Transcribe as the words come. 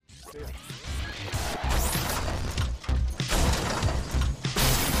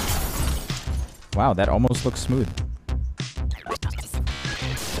Wow, that almost looks smooth.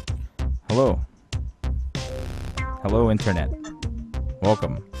 Hello. Hello, Internet.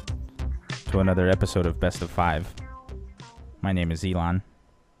 Welcome to another episode of Best of Five. My name is Elon.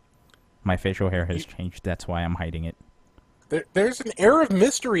 My facial hair has changed. That's why I'm hiding it. There's an air of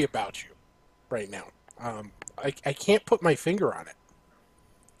mystery about you right now. I can't put my finger on it.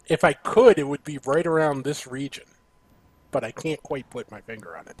 If I could, it would be right around this region. But I can't quite put my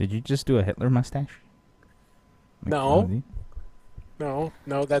finger on it. Did you just do a Hitler mustache? No,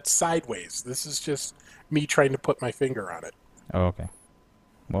 that's sideways. This is just me trying to put my finger on it. Oh, okay.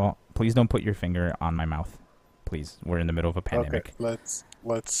 Well, please don't put your finger on my mouth. Please, we're in the middle of a pandemic. Okay,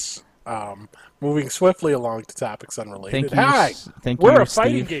 let's moving swiftly along to topics unrelated. Thank you. Hi, Thank we're you, a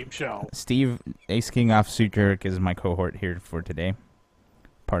fighting Steve. game show. Steve, Ace King off Suit Jerk is my cohort here for today.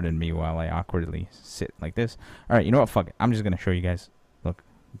 Pardon me while I awkwardly sit like this. All right, you know what? Fuck it. I'm just gonna show you guys. Look,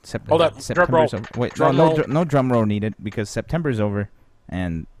 Hold up, drum roll. Wait, Drum no, roll. no drum roll needed because September's over,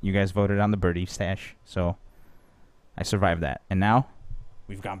 and you guys voted on the birdie stash, so I survived that. And now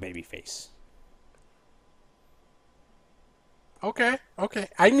we've gone babyface. Okay.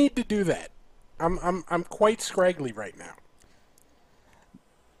 I need to do that. I'm quite scraggly right now.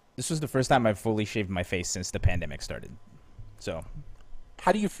 This was the first time I've fully shaved my face since the pandemic started. So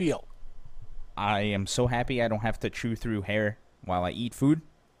How do you feel? I am so happy I don't have to chew through hair while I eat food.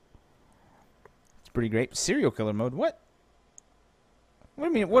 It's pretty great. Serial killer mode? What? What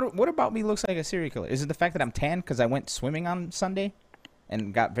do you mean? What about me looks like a serial killer? Is it the fact that I'm tan because I went swimming on Sunday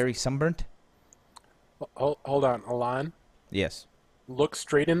and got very sunburnt? Hold on, Alon. Yes. Look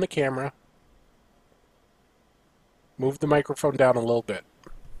straight in the camera. Move the microphone down a little bit.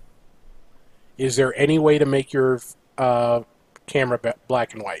 Is there any way to make your camera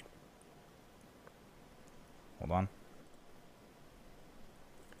black and white? Hold on.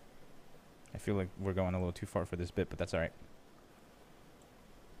 I feel like we're going a little too far for this bit, but that's all right.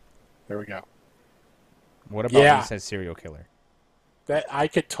 There we go. What about Yeah. me says serial killer? That I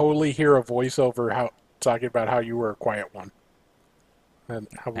could totally hear a voiceover talking about how you were a quiet one. And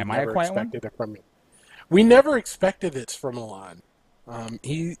how we Am I a never quiet one? expected it from you. We never expected it from Alon.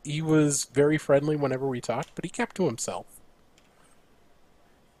 He was very friendly whenever we talked, but he kept to himself.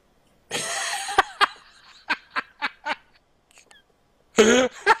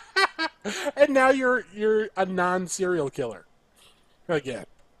 And now you're a non-serial killer again.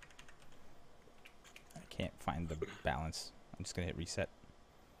 I can't find the balance. I'm just gonna hit reset.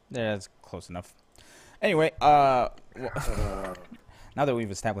 Yeah, that's close enough. Anyway, now that we've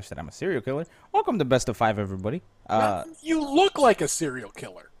established that I'm a serial killer, welcome to Best of Five, everybody. You look like a serial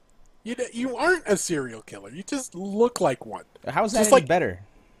killer. You aren't a serial killer. You just look like one. How's that Just any like- better?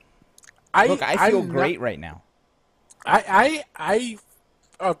 I Look, I feel I'm great right now. I'm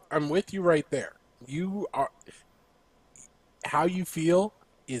with you right there. You are. How you feel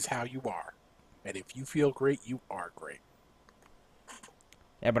is how you are, and if you feel great, you are great.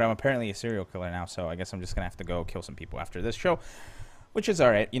 Yeah, but I'm apparently a serial killer now, so I guess I'm just gonna have to go kill some people after this show, which is all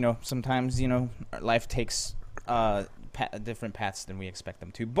right. You know, sometimes life takes different paths than we expect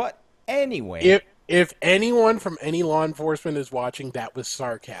them to. But anyway, If anyone from any law enforcement is watching, that was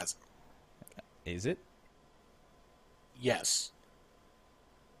sarcasm. is it? Yes.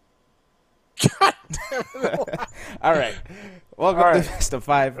 God damn it. All right. Welcome All to right. Best of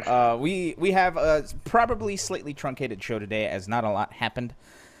Five. We have a probably slightly truncated show today, as not a lot happened.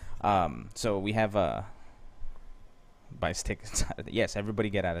 So we have buy tickets. Yes, everybody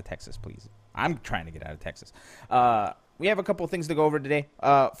get out of Texas, please. I'm trying to get out of Texas. We have a couple of things to go over today.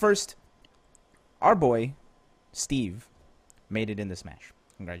 First, our boy Steve made it in the Smash.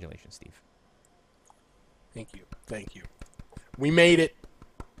 Congratulations, Steve. Thank you. We made it.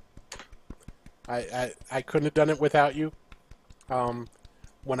 I couldn't have done it without you.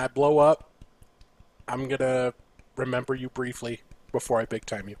 When I blow up, I'm gonna remember you briefly before I big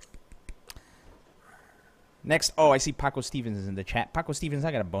time you. Next, I see Paco Stevens is in the chat. Paco Stevens,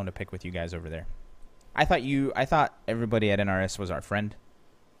 I got a bone to pick with you guys over there. I thought everybody at NRS was our friend.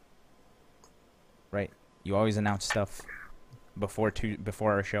 Right? You always announce stuff before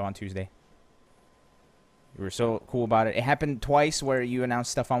our show on Tuesday. You were so cool about it. It happened twice where you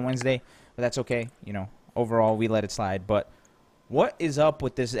announced stuff on Wednesday, but that's okay. Overall, we let it slide. But what is up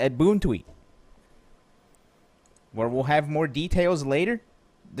with this Ed Boon tweet? Where we'll have more details later?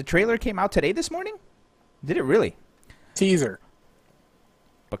 The trailer came out today this morning? Did it really? Teaser.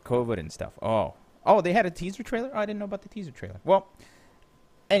 But COVID and stuff. Oh, they had a teaser trailer? Oh, I didn't know about the teaser trailer. Well,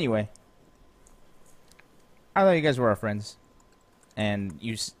 anyway. I thought you guys were our friends. and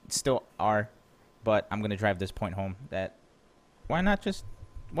you still are. But I'm gonna drive this point home that why not just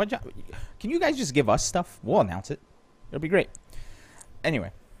can you guys just give us stuff? We'll announce it. It'll be great.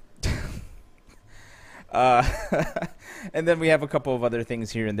 Anyway. Uh, and then we have a couple of other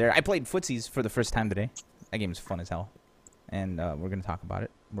things here and there. I played footsies for the first time today. That game is fun as hell. And we're going to talk about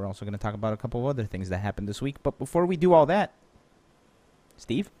it. We're also going to talk about a couple of other things that happened this week. But before we do all that,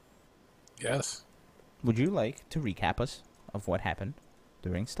 Steve? Yes? Would you like to recap us of what happened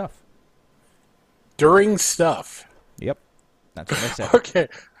during stuff? During stuff? Yep. That's what I said. Okay.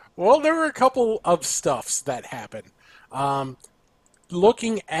 Well, there were a couple of stuffs that happened.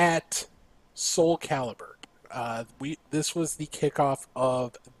 Looking at Soul Calibur. This was the kickoff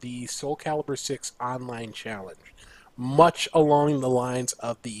of the Soul Calibur 6 online challenge. Much along the lines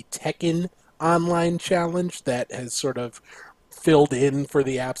of the Tekken online challenge that has sort of filled in for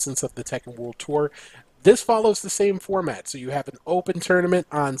the absence of the Tekken World Tour. This follows the same format. So you have an open tournament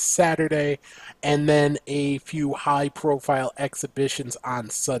on Saturday and then a few high-profile exhibitions on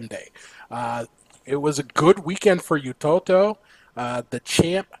Sunday. It was a good weekend for Yutoto. The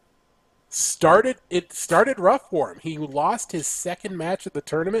champ started rough for him. He lost his second match of the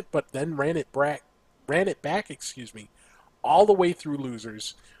tournament, but then ran it back, all the way through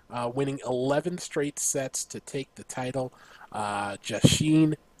losers, winning 11 straight sets to take the title.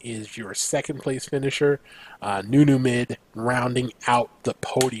 Jashin is your second place finisher. Nunu Mid rounding out the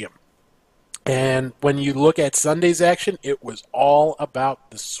podium. And when you look at Sunday's action, it was all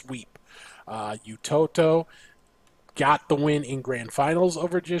about the sweep. Yutoto got the win in grand finals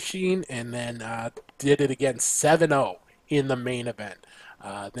over Jashin, and then did it again 7-0 in the main event.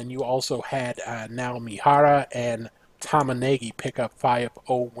 Then you also had Naomi Hara and Tamanegi pick up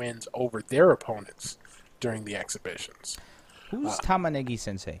 5-0 wins over their opponents during the exhibitions. Who's Tamanegi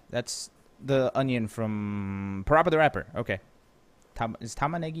Sensei? That's the onion from Parappa the Rapper. Okay. Is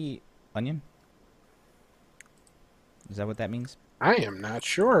Tamanegi onion? Is that what that means? I am not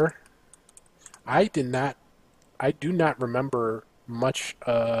sure. I do not remember much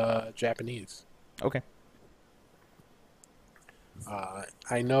Japanese. Okay.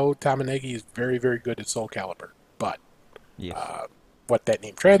 I know Tamanegi is very, very good at Soul Calibur, but yes. What that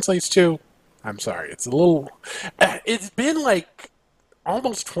name translates to, I'm sorry. It's a little... It's been like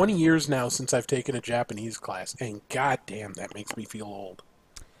almost 20 years now since I've taken a Japanese class, and goddamn, that makes me feel old.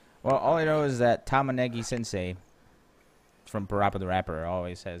 Well, all I know is that Tamanegi Sensei from Parappa the Rapper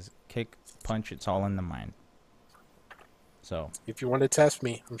always says, kick, punch, it's all in the mind. So, if you want to test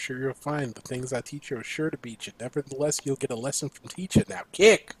me, I'm sure you'll find the things I teach you are sure to beat you. Nevertheless, you'll get a lesson from teaching now.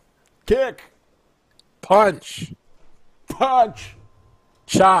 Kick. Kick. Punch. Punch.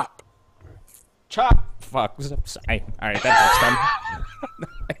 Chop. Chop. Fuck. Sorry. All right, that's done.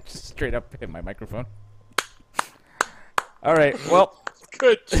 I just straight up hit my microphone. All right, well.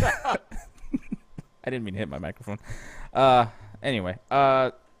 Good job. I didn't mean to hit my microphone. Anyway.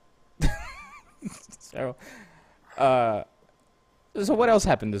 So what else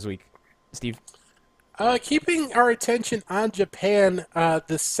happened this week, Steve? Keeping our attention on Japan,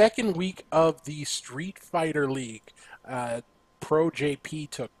 the second week of the Street Fighter League, Pro JP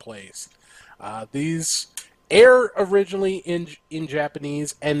took place. These air originally in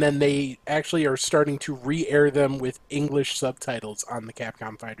Japanese, and then they actually are starting to re-air them with English subtitles on the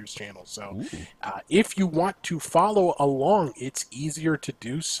Capcom Fighters channel. So if you want to follow along, it's easier to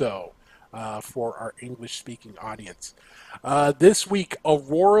do so for our English-speaking audience. This week,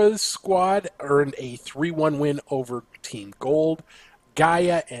 Aurora's squad earned a 3-1 win over Team Gold.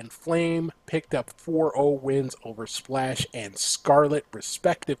 Gaia and Flame picked up 4-0 wins over Splash and Scarlet,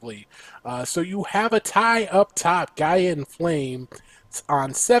 respectively. So you have a tie up top, Gaia and Flame,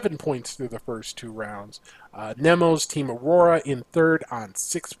 on 7 points through the first two rounds. Nemo's Team Aurora in third on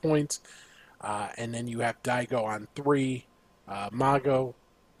 6 points. And then you have Daigo on 3. Mago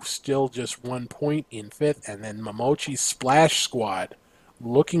still just 1 point in fifth. And then Momochi's Splash squad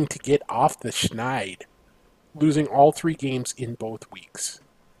looking to get off the schneid, losing all 3 games in both weeks.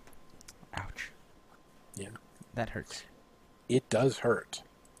 Ouch. Yeah. That hurts. It does hurt.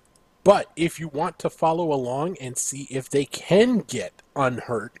 But if you want to follow along and see if they can get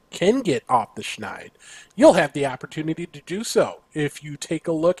unhurt, can get off the schneid, you'll have the opportunity to do so if you take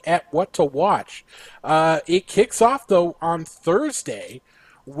a look at what to watch. It kicks off, though, on Thursday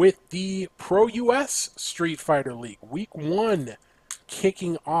with the Pro US Street Fighter League. Week 1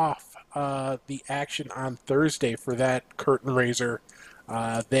 kicking off the action on Thursday for that curtain raiser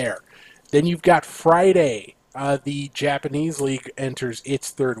there. Then you've got Friday the Japanese league enters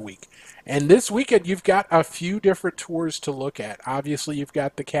its third week. And this weekend, you've got a few different tours to look at. Obviously, you've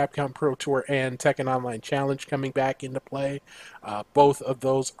got the Capcom Pro Tour and Tekken Online Challenge coming back into play. Both of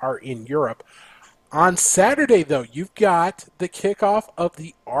those are in Europe. On Saturday, though, you've got the kickoff of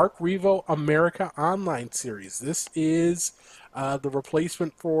the Arc Revo America Online Series. This is the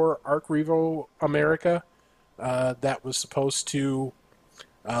replacement for Arc Revo America that was supposed to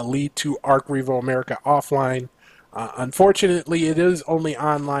lead to Arc Revo America Offline. Unfortunately, it is only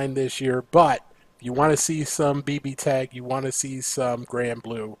online this year, but if you want to see some BB Tag, you want to see some Grand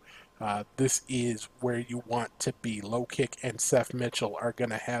Blue, this is where you want to be. Low Kick and Seth Mitchell are going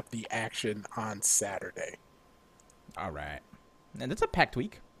to have the action on Saturday. All right. And it's a packed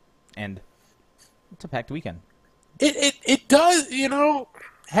week. And it's a packed weekend. It does,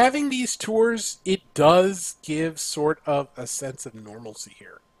 having these tours, it does give sort of a sense of normalcy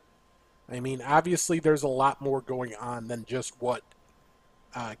here. I mean, obviously there's a lot more going on than just what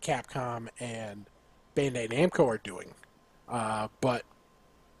Capcom and Bandai Namco are doing. But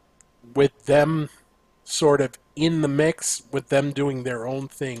with them sort of in the mix, with them doing their own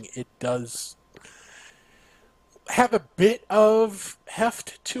thing, it does have a bit of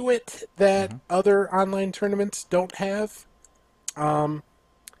heft to it that other online tournaments don't have.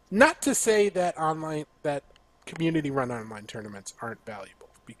 Not to say that community-run online tournaments aren't valuable,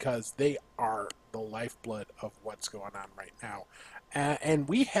 because they are the lifeblood of what's going on right now. And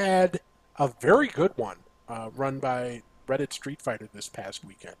we had a very good one run by Reddit Street Fighter this past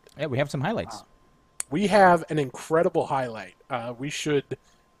weekend. Yeah, we have some highlights. We have an incredible highlight. We should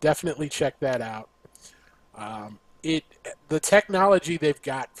definitely check that out. The technology they've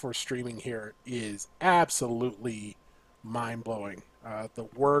got for streaming here is absolutely mind-blowing. The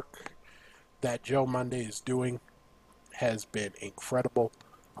work that Joe Monday is doing has been incredible.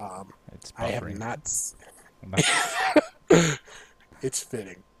 It's I have buffering. not. It's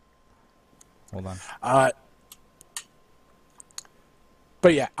fitting. Hold on.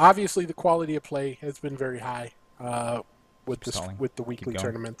 But yeah, obviously the quality of play has been very high with the weekly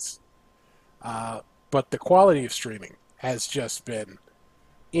tournaments. But the quality of streaming has just been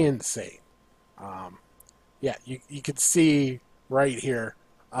insane. Yeah, you can see right here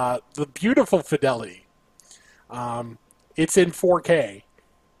the beautiful fidelity. It's in 4K.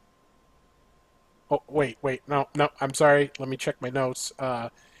 Oh, wait, no, I'm sorry. Let me check my notes.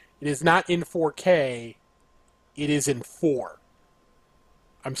 It is not in 4K. It is in 4.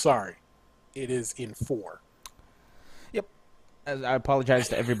 I'm sorry. It is in 4. Yep. I apologize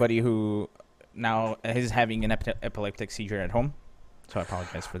to everybody who now is having an epileptic seizure at home. So I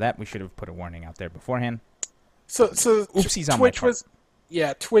apologize for that. We should have put a warning out there beforehand. So Oopsies on Twitch my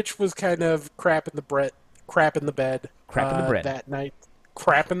part. Twitch was kind of crap in the bed that night.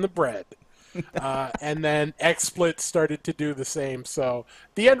 Crap in the bread. And then XSplit started to do the same. So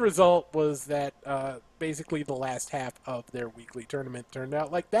the end result was that basically the last half of their weekly tournament turned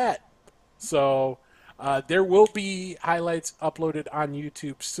out like that. So there will be highlights uploaded on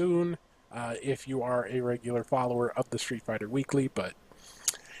YouTube soon if you are a regular follower of the Street Fighter Weekly. But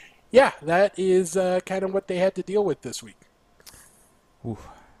yeah, that is kind of what they had to deal with this week. Ooh,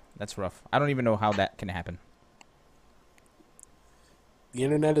 that's rough. I don't even know how that can happen. The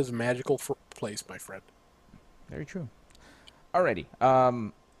internet is a magical place, my friend. Very true. Alrighty.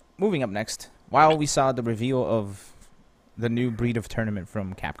 Moving up next. While we saw the reveal of the new breed of tournament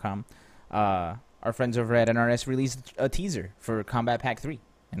from Capcom, our friends over at NRS released a teaser for Combat Pack 3.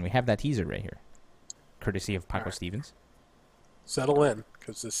 And we have that teaser right here. Courtesy of Paco Stevens. Settle in,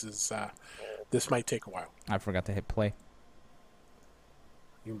 because this might take a while. I forgot to hit play.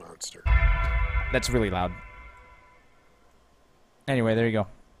 You monster. That's really loud. Anyway, there you go.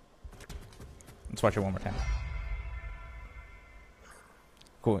 Let's watch it one more time.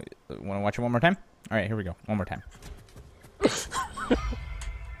 Cool. Want to watch it one more time? All right, here we go. One more time.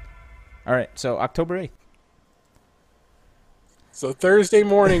 All right, so October 8th. So Thursday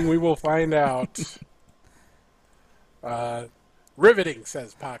morning we will find out. Riveting,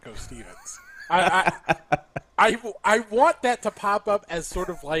 says Paco Stevens. I want that to pop up as sort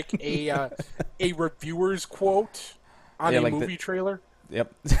of like a reviewer's quote on a movie trailer.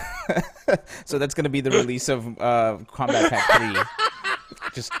 Yep. So that's going to be the release of Combat Pack 3.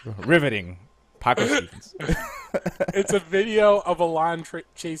 Just riveting. Paco Stevens. It's a video of Alon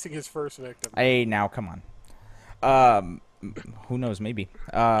chasing his first victim. Hey, now, come on. Who knows? Maybe.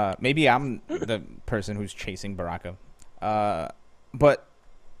 Maybe I'm the person who's chasing Baraka. But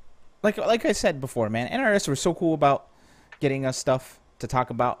like I said before, man, NRS were so cool about getting us stuff to talk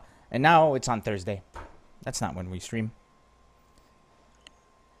about, and now it's on Thursday. That's not when we stream.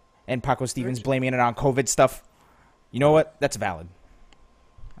 and Paco Stevens blaming it on COVID stuff. You know what? That's valid.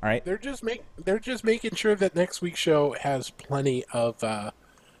 All right. They're just making sure that next week's show has plenty of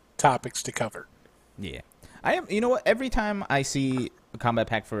topics to cover. Yeah. I am. You know what? Every time I see a combat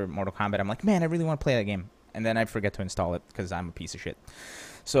pack for Mortal Kombat, I'm like, man, I really want to play that game, and then I forget to install it because I'm a piece of shit.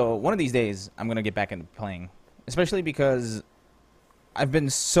 So one of these days, I'm gonna get back into playing, especially because I've been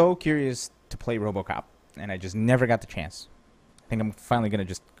so curious to play RoboCop, and I just never got the chance. I think I'm finally gonna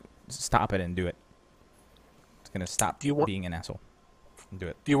just stop it and do it. It's gonna stop being an asshole and do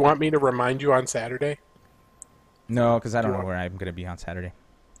it. Do you want me to remind you on Saturday? No, because I don't know where I'm gonna be on Saturday.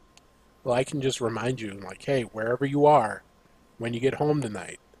 Well, I can just remind you, like, hey, wherever you are, when you get home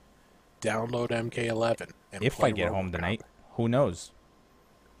tonight, download MK11. And if I get home tonight, who knows?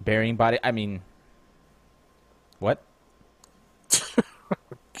 Burying body. I mean, what?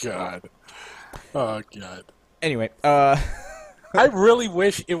 God. Oh, God. Anyway, I really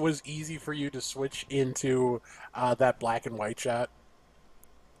wish it was easy for you to switch into that black and white shot.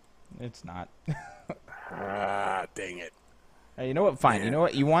 It's not. Dang it. Hey, you know what? Fine. Yeah. You know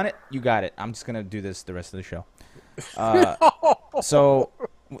what? You want it? You got it. I'm just going to do this the rest of the show. So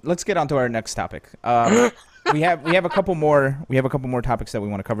let's get on to our next topic. We have a couple more topics that we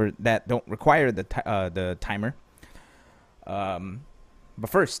want to cover that don't require the timer. But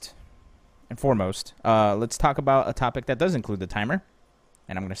first and foremost, let's talk about a topic that does include the timer,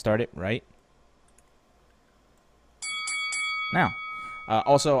 and I'm going to start it right now.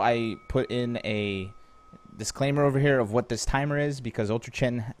 Also, I put in a disclaimer over here of what this timer is because Ultra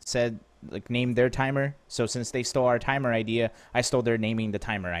Chen said named their timer. So since they stole our timer idea, I stole their naming the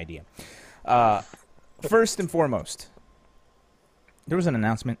timer idea. First and foremost, there was an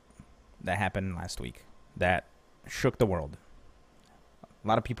announcement that happened last week that shook the world. A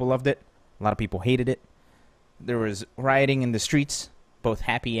lot of people loved it. A lot of people hated it. There was rioting in the streets, both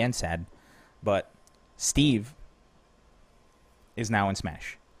happy and sad. But Steve is now in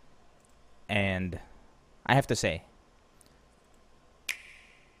Smash. And I have to say,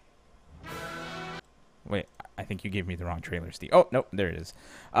 wait, I think you gave me the wrong trailer, Steve. Oh, no, there it is.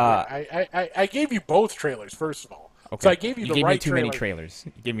 I gave you both trailers, first of all. Okay. So I gave you the right trailer. You gave me too many trailers.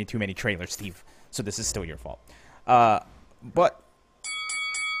 You gave me too many trailers, Steve. So this is still your fault. But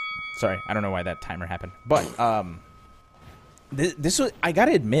sorry, I don't know why that timer happened. But this was, I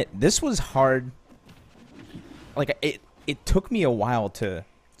gotta admit, this was hard. Like it took me a while to.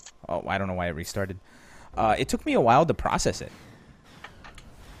 Oh, I don't know why it restarted. It took me a while to process it.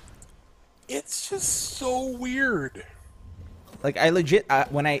 It's just so weird. Like, I legit,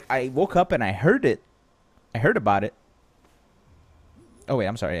 when I woke up and I heard about it. Oh, wait,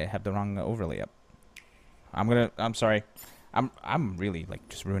 I'm sorry. I have the wrong overlay up. I'm sorry. I'm really,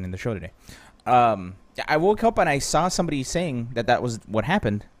 just ruining the show today. I woke up and I saw somebody saying that was what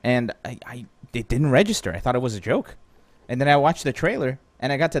happened, and it didn't register. I thought it was a joke. And then I watched the trailer,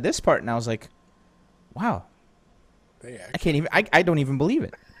 and I got to this part, and I was like, wow. I can't even, I don't even believe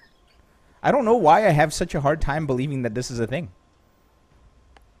it. I don't know why I have such a hard time believing that this is a thing.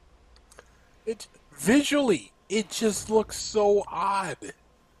 Visually, it just looks so odd.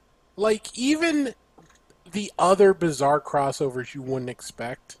 Like, even the other bizarre crossovers you wouldn't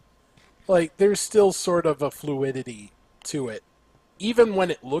expect, there's still sort of a fluidity to it. Even when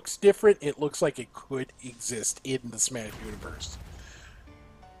it looks different, it looks like it could exist in the Smash universe.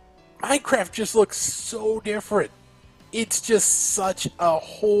 Minecraft just looks so different. It's just such a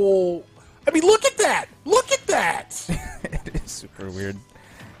whole... I mean, look at that! Look at that! It is super weird.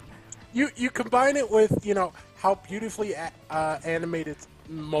 You combine it with, how beautifully animated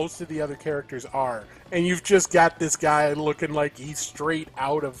most of the other characters are, and you've just got this guy looking like he's straight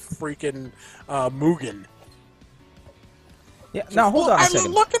out of freaking Mugen. Yeah, now hold on a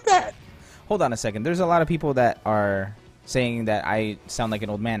second. Look at that! Hold on a second. There's a lot of people that are saying that I sound like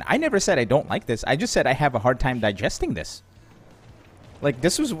an old man. I never said I don't like this. I just said I have a hard time digesting this.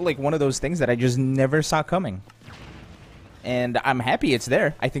 This was one of those things that I just never saw coming. And I'm happy it's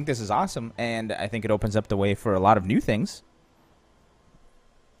there. I think this is awesome, and I think it opens up the way for a lot of new things.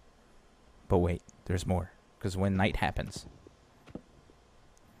 But wait, there's more. Because when night happens...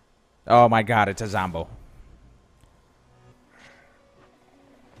 Oh my god, it's a Zombo.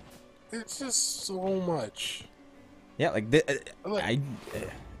 It's just so much. Yeah,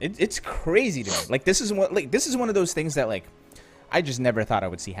 it's crazy to me. This is one of those things that I just never thought I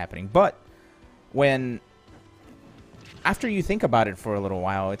would see happening. But after you think about it for a little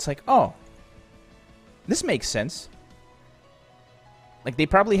while, it's like, oh, this makes sense. They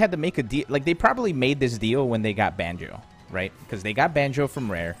probably had to make a deal. They probably made this deal when they got Banjo, right? Because they got Banjo from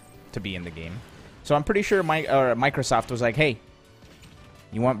Rare to be in the game. So I'm pretty sure Microsoft was like, hey,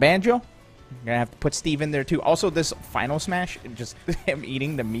 You want Banjo? You're gonna have to put Steve in there too. Also, this final Smash, just him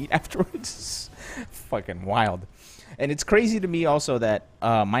eating the meat afterwards, fucking wild. And it's crazy to me also that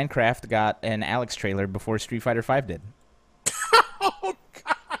Minecraft got an Alex trailer before Street Fighter V did. Oh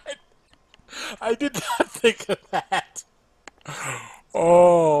God, I did not think of that.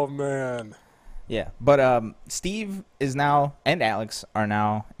 Oh man. Yeah, but Steve is now and Alex are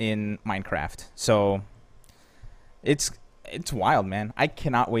now in Minecraft, so it's wild, man. I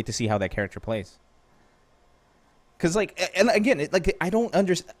cannot wait to see how that character plays. Cause and again, I don't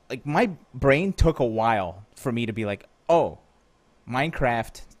understand. Like my brain took a while for me to be like, oh,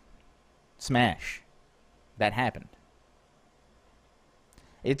 Minecraft, Smash, that happened.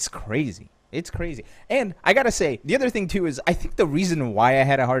 It's crazy. It's crazy. And I gotta say, the other thing too is I think the reason why I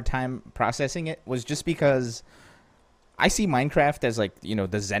had a hard time processing it was just because I see Minecraft as like,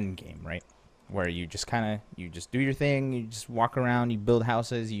 the Zen game, right? Where you just do your thing, you just walk around, you build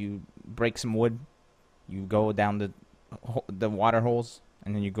houses, you break some wood, you go down the water holes,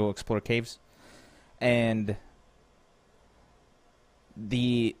 and then you go explore caves. And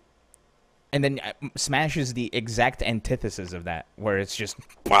then Smash is the exact antithesis of that, where it's just,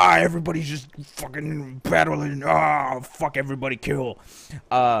 everybody's just fucking battling, fuck everybody, kill.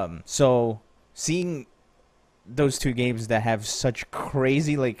 So seeing those two games that have such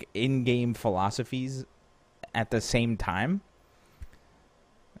crazy, like, in-game philosophies at the same time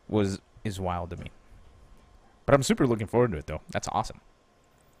is wild to me. But I'm super looking forward to it, though. That's awesome.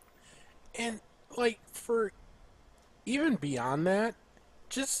 And, like, for even beyond that,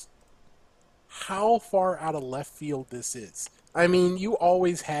 just how far out of left field this is. I mean, you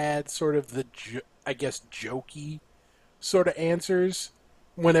always had sort of the, jokey sort of answers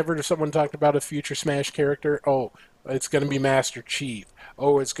whenever someone talked about a future Smash character. Oh, it's going to be Master Chief.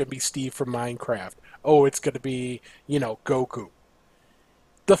 Oh, it's going to be Steve from Minecraft. Oh, it's going to be, Goku.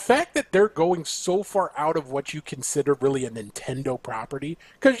 The fact that they're going so far out of what you consider really a Nintendo property,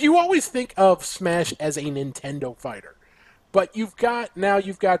 because you always think of Smash as a Nintendo fighter. But you've got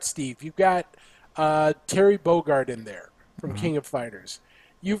Steve, you've got Terry Bogard in there from King of Fighters.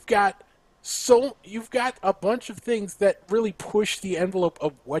 You've got a bunch of things that really push the envelope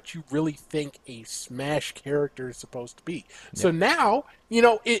of what you really think a Smash character is supposed to be. Yeah. So now,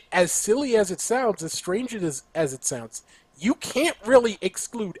 it, as silly as it sounds, as strange as it sounds, you can't really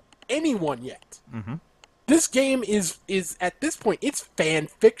exclude anyone yet. Mm-hmm. This game is at this point, it's fan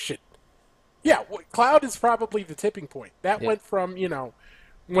fiction. Yeah, Cloud is probably the tipping point. That went from,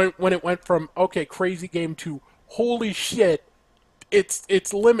 when it went from, okay, crazy game to, holy shit,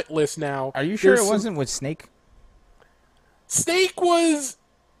 it's limitless now. Are you sure it wasn't with Snake? Snake was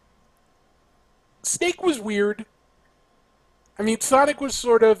weird. I mean, Sonic was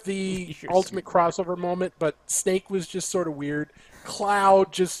sort of the ultimate crossover moment, but Snake was just sort of weird.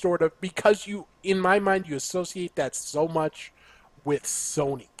 Cloud just sort of, because in my mind, you associate that so much with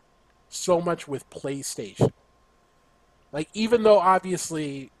Sony. So much with PlayStation. Like, even though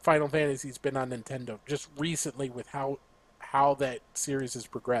obviously Final Fantasy's been on Nintendo, just recently with how that series has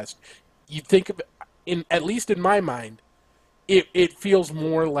progressed, you think of it, at least in my mind, it feels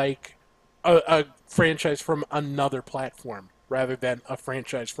more like a franchise from another platform rather than a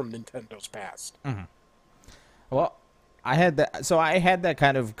franchise from Nintendo's past. Mm-hmm. Well, I had that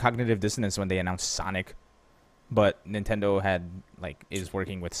kind of cognitive dissonance when they announced Sonic. But Nintendo is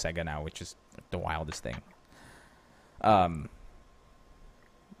working with Sega now, which is the wildest thing. But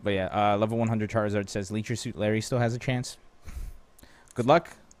yeah, level 100 Charizard says Leisure Suit Larry still has a chance. Good luck.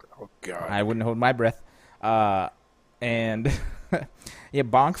 Oh God, I wouldn't hold my breath. And yeah,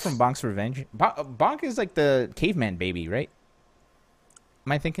 Bonk from Bonk's Revenge. Bonk is like the caveman baby, right?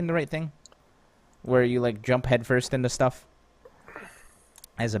 Am I thinking the right thing? Where you jump headfirst into stuff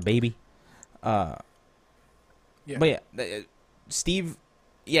as a baby. Yeah. But yeah, Steve,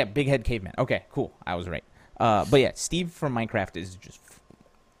 big head caveman. Okay, cool. I was right. But yeah, Steve from Minecraft is just.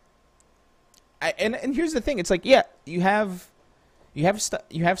 And here's the thing. It's like, yeah, you have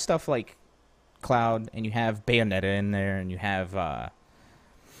stuff like Cloud, and you have Bayonetta in there, and you have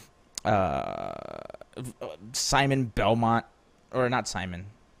Simon Belmont, or not Simon.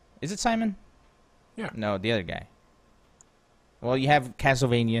 Is it Simon? Yeah. No, the other guy. Well, you have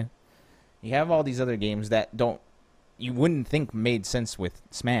Castlevania. You have all these other games that you wouldn't think made sense with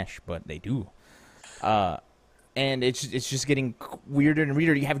Smash, but they do. And it's just getting weirder and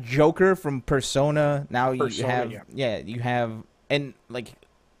weirder. You have Joker from Persona. Now you have and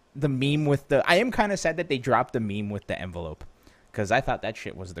the meme with the. I am kind of sad that they dropped the meme with the envelope, because I thought that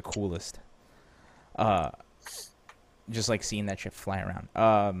shit was the coolest. Just seeing that shit fly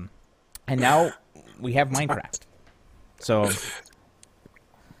around. And now we have Minecraft. So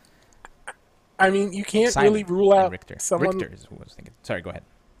I mean, you can't Simon really rule and out Richter. someone. Richter is who I was thinking. Sorry, go ahead.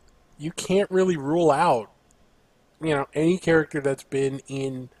 You can't really rule out, any character that's been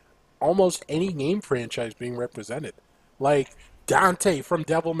in almost any game franchise being represented. Like Dante from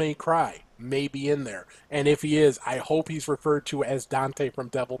Devil May Cry may be in there. And if he is, I hope he's referred to as Dante from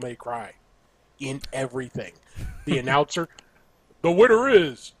Devil May Cry in everything. The announcer, the winner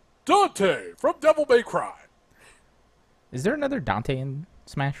is Dante from Devil May Cry. Is there another Dante in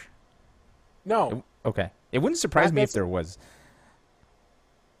Smash? No. Okay. It wouldn't surprise me if there was.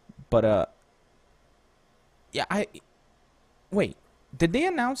 But, yeah, wait. Did they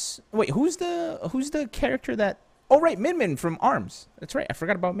announce? Wait, who's the character that? Oh, right, Min Min from ARMS. That's right. I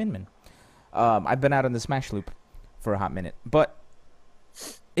forgot about Min Min. I've been out on the Smash loop for a hot minute. But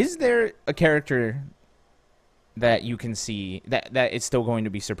is there a character that you can see that it's still going to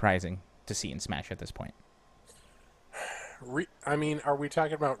be surprising to see in Smash at this point? I mean, are we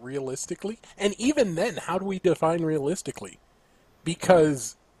talking about realistically? And even then, how do we define realistically?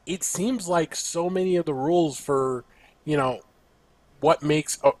 Because it seems like so many of the rules for, what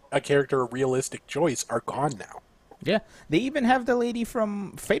makes a character a realistic choice are gone now. Yeah, they even have the lady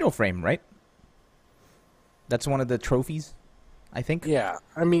from Fatal Frame, right? That's one of the trophies, I think. Yeah,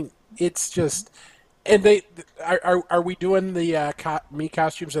 I mean, it's just, and they are we doing the Mii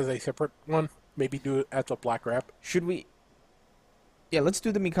costumes as a separate one? Maybe do it at the Black Wrap. Should we? Yeah, let's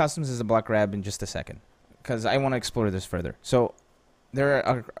do the Mii costumes as a Black Wrap in just a second, because I want to explore this further. So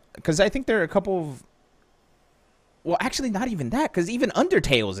because I think there are a couple of. Well, actually, not even that, because even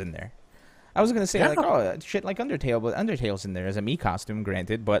Undertale's in there. I was going to say, shit like Undertale, but Undertale's in there as a Mii costume,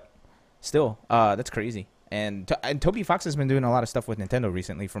 granted, but still, that's crazy. And Toby Fox has been doing a lot of stuff with Nintendo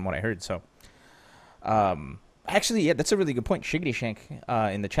recently, from what I heard, so. Actually, yeah, that's a really good point. Shiggity Shank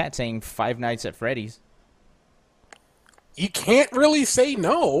in the chat saying Five Nights at Freddy's. You can't really say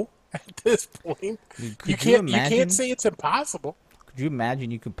no at this point. You can't say it's impossible. Could you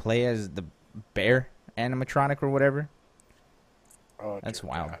imagine you could play as the bear animatronic or whatever? Oh, that's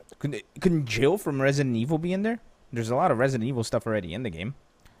wild. God. Couldn't Jill from Resident Evil be in there? There's a lot of Resident Evil stuff already in the game.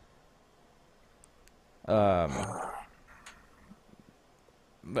 A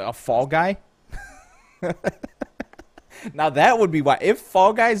Fall Guy? Now that would be why. If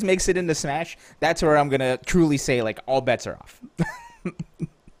Fall Guys makes it into Smash, that's where I'm going to truly say, like, all bets are off.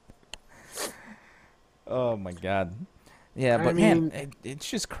 Oh, my God. Yeah, but man, it's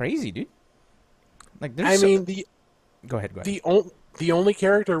just crazy, dude. Like, there's Go ahead. The only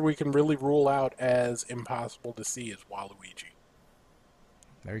character we can really rule out as impossible to see is Waluigi.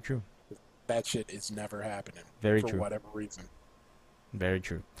 Very true. That shit is never happening. Very true. For whatever reason. Very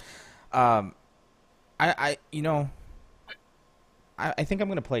true. I think I'm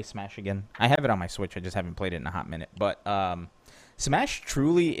going to play Smash again. I have it on my Switch. I just haven't played it in a hot minute. But Smash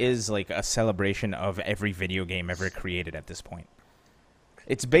truly is like a celebration of every video game ever created at this point.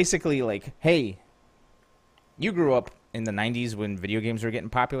 It's basically like, hey, you grew up in the 90s when video games were getting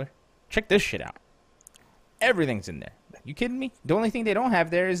popular. Check this shit out. Everything's in there. You kidding me? The only thing they don't have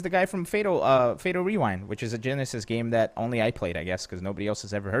there is the guy from Fatal Rewind, which is a Genesis game that only I played, I guess, because nobody else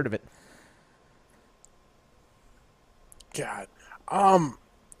has ever heard of it. God.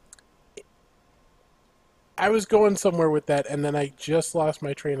 I was going somewhere with that, and then I just lost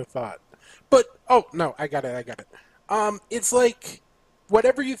my train of thought. But, oh, no, I got it. It's like,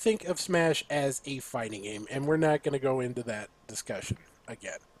 whatever you think of Smash as a fighting game, and we're not going to go into that discussion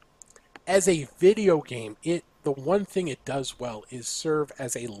again. As a video game, the one thing it does well is serve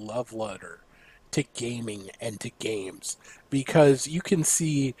as a love letter to gaming and to games. Because you can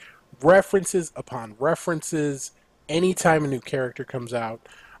see references upon references anytime a new character comes out.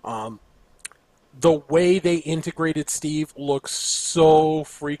 The way they integrated Steve looks so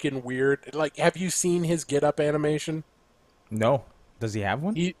freaking weird. Like, have you seen his get-up animation? No. Does he have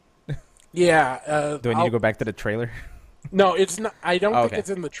one? Yeah. Do I need to go back to the trailer? No, it's not. I don't think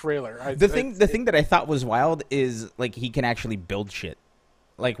it's in the trailer. The thing that I thought was wild is, like, he can actually build shit.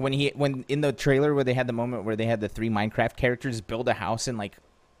 Like, when in the trailer where they had the moment where they had the 3 Minecraft characters build a house in, like,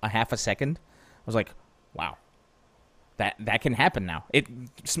 a half a second, I was like, wow. That can happen now.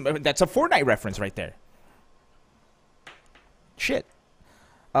 That's a Fortnite reference right there. Shit.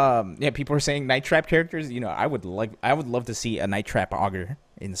 Yeah, people are saying Night Trap characters. I would love to see a Night Trap Augur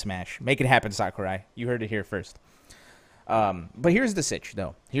in Smash. Make it happen, Sakurai. You heard it here first. But here's the sitch,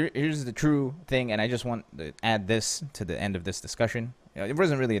 though. Here's the true thing, and I just want to add this to the end of this discussion. It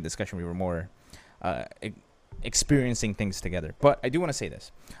wasn't really a discussion. We were more experiencing things together. But I do want to say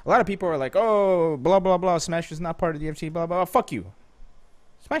this. A lot of people are like, oh, blah, blah, blah, Smash is not part of the FT, blah, blah, blah. Fuck you.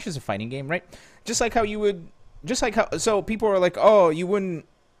 Smash is a fighting game, right? So people are like, oh, you wouldn't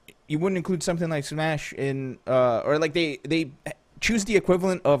you wouldn't include something like Smash in, or like they choose the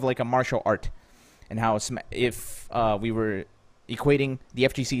equivalent of like a martial art, and how if we were equating the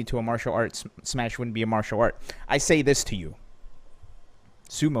FGC to a martial art, Smash wouldn't be a martial art. I say this to you: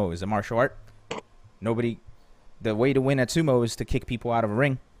 sumo is a martial art. The way to win at sumo is to kick people out of a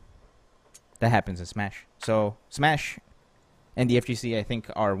ring. That happens in Smash. So Smash and the FGC, I think,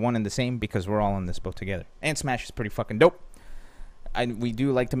 are one and the same because we're all in this boat together. And Smash is pretty fucking dope. We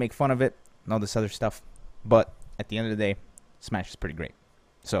do like to make fun of it and all this other stuff, but at the end of the day, Smash is pretty great.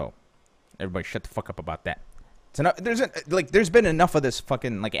 So everybody, shut the fuck up about that. There's been enough of this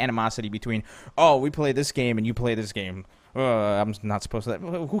fucking like animosity between, oh, we play this game and you play this game. I'm not supposed to.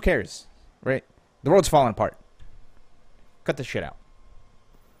 Who cares, right? The world's falling apart. Cut the shit out.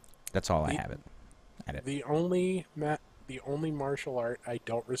 That's all I have at it. The only martial art I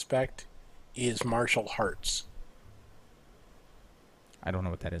don't respect is martial arts. I don't know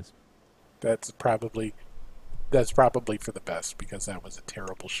what that is. That's probably for the best because that was a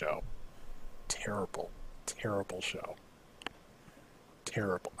terrible show. Terrible show.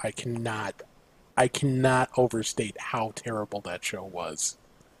 Terrible. I cannot overstate how terrible that show was.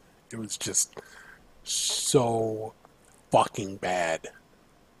 It was just so fucking bad.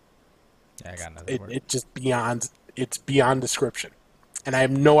 Yeah, I got another word. It's beyond description. And I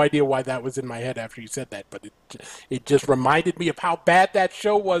have no idea why that was in my head after you said that, but it just reminded me of how bad that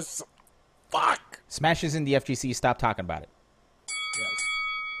show was. Fuck. Smash is in the FGC. Stop talking about it. Yes.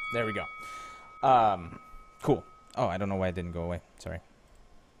 There we go. Cool. Oh, I don't know why it didn't go away. Sorry.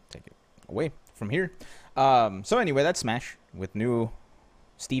 Take it away from here. So anyway, that's Smash with new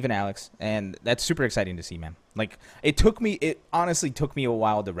Steve and Alex, and that's super exciting to see, man. Like, it honestly took me a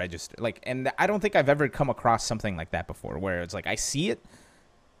while to register. Like, and I don't think I've ever come across something like that before, where it's like I see it,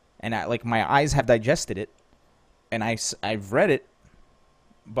 and my eyes have digested it, and I've read it,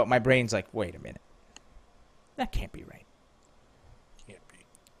 but my brain's like, wait a minute, that can't be right. Can't be.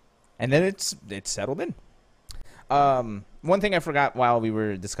 And then it's settled in. One thing I forgot while we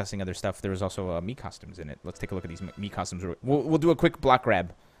were discussing other stuff, there was also Mii costumes in it. Let's take a look at these Mii costumes. We'll do a quick block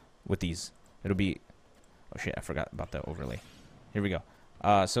grab with these. It'll be... Oh, shit, I forgot about the overlay. Here we go.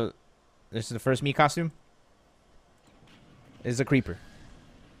 So, this is the first Mii costume. Is a creeper.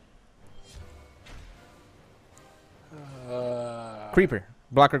 Creeper.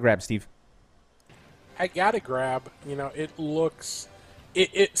 Block or grab, Steve? I gotta grab. You know, it looks...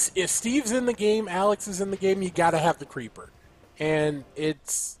 If Steve's in the game, Alex is in the game, you gotta have the creeper. And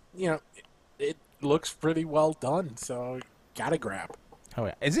it's, you know, it looks pretty well done, so gotta grab. Oh,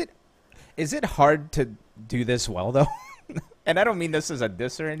 yeah. Is it hard to do this well, though? And I don't mean this as a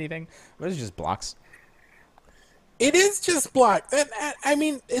diss or anything, but it's just blocks. It is just block. I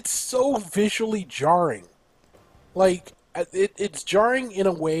mean, it's so visually jarring. Like, it's jarring in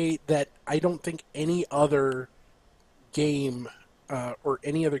a way that I don't think any other game... or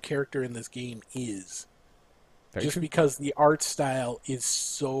any other character in this game is. Very just true. Because the art style is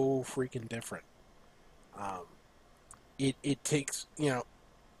so freaking different. It takes, you know,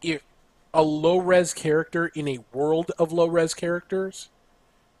 if a low-res character in a world of low-res characters,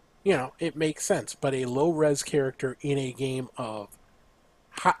 you know, it makes sense. But a low-res character in a game of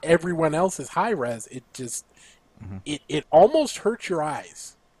everyone else is high-res, it just, it almost hurts your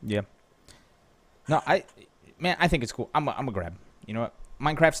eyes. Yeah. No, I think it's cool. I'm a grab. You know what?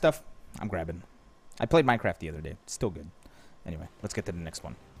 Minecraft stuff, I'm grabbing. I played Minecraft the other day. It's still good. Anyway, let's get to the next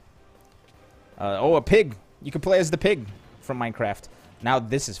one. A pig. You can play as the pig from Minecraft. Now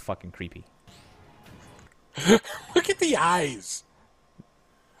this is fucking creepy. Look at the eyes.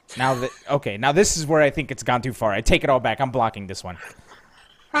 Now this is where I think it's gone too far. I take it all back. I'm blocking this one.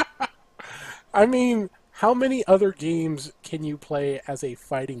 I mean, how many other games can you play as a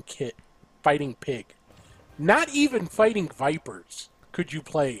fighting pig? Not even fighting vipers could you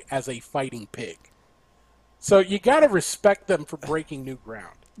play as a fighting pig. So you gotta respect them for breaking new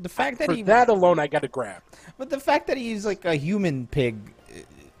ground. The fact that that alone, I gotta grab. But the fact that he's like a human pig,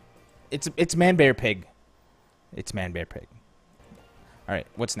 it's man bear pig. It's man bear pig. All right,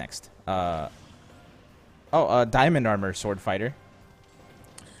 what's next? Diamond armor sword fighter.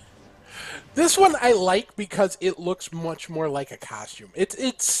 This one I like because it looks much more like a costume.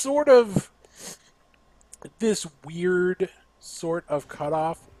 It's sort of this weird sort of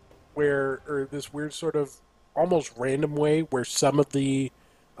cutoff or this weird sort of almost random way where some of the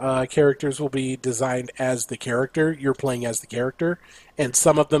characters will be designed as the character. You're playing as the character. And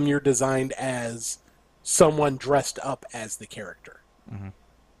some of them you're designed as someone dressed up as the character. Mm-hmm.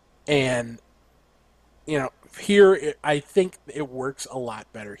 And here I think it works a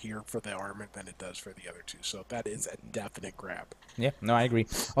lot better here for the armor than it does for the other two. So that is a definite grab. Yeah, no, I agree.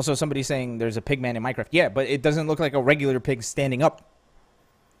 Also, somebody saying there's a pig man in Minecraft. Yeah, but it doesn't look like a regular pig standing up.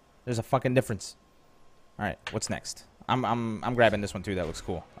 There's a fucking difference. All right, what's next? I'm grabbing this one too. That looks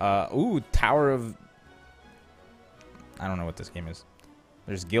cool. Ooh, Tower of. I don't know what this game is.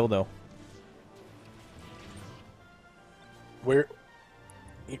 There's Gildo.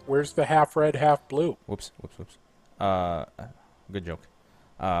 Where's the half red, half blue? Whoops. Good joke.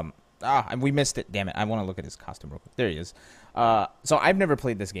 And we missed it. Damn it. I want to look at his costume real quick. There he is. So I've never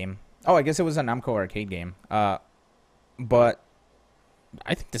played this game. Oh, I guess it was a Namco arcade game. But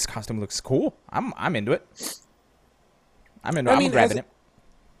I think this costume looks cool. I'm into it. I'm grabbing it.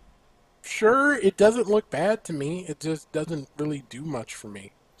 Sure, it doesn't look bad to me. It just doesn't really do much for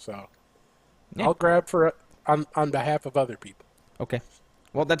me. So Yeah. I'll grab on behalf of other people. Okay.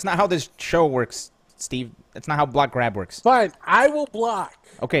 Well, that's not how this show works, Steve. That's not how block grab works. Fine, I will block.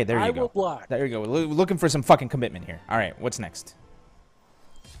 Okay, there you go. I will block. There you go. Looking for some fucking commitment here. All right, what's next?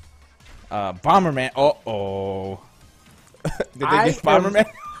 Bomberman. Uh-oh. Did they get Bomberman?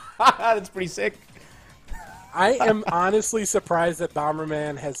 That's pretty sick. I am honestly surprised that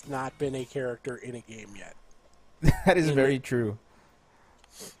Bomberman has not been a character in a game yet. That is very true.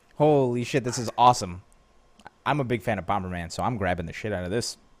 Holy shit, this is awesome. I'm a big fan of Bomberman, so I'm grabbing the shit out of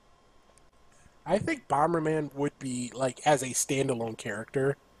this. I think Bomberman would be, like, as a standalone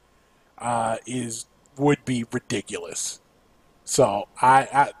character, would be ridiculous. So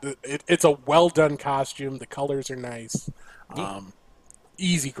it's a well done costume. The colors are nice.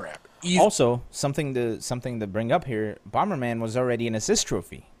 Easy grab. Easy. Also, something to bring up here: Bomberman was already an assist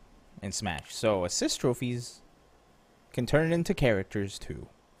trophy in Smash, so assist trophies can turn into characters too.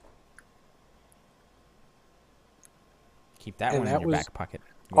 Keep that one in your back pocket.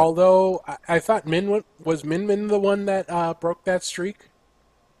 Although I thought was Min Min the one that broke that streak?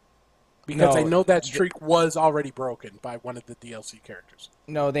 Because I know that streak was already broken by one of the DLC characters.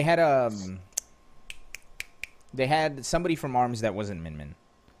 No, they had somebody from ARMS that wasn't Min Min.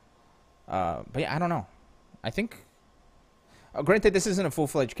 But yeah, I don't know. I think. Granted, this isn't a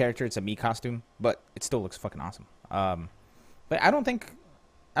full-fledged character; it's a Mii costume, but it still looks fucking awesome. But I don't think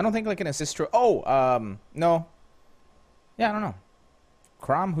like an assist. No. Yeah, I don't know.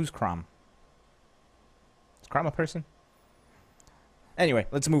 Chrom? Who's Chrom? Is Chrom a person? Anyway,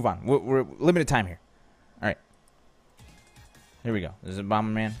 let's move on. We're limited time here. All right. Here we go. There's a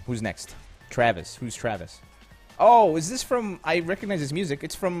Bomberman. Who's next? Travis. Who's Travis? Oh, is this from... I recognize his music.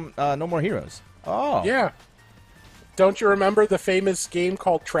 It's from No More Heroes. Oh. Yeah. Don't you remember the famous game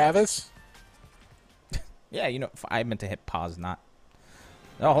called Travis? Yeah, I meant to hit pause, not...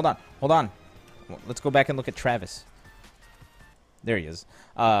 Oh, hold on. Well, let's go back and look at Travis. There he is.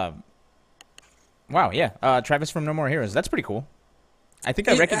 Wow, yeah. Travis from No More Heroes. That's pretty cool. I think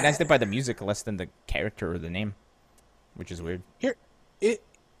I recognized it by the music less than the character or the name, which is weird. Here,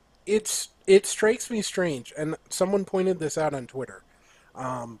 it strikes me strange, and someone pointed this out on Twitter.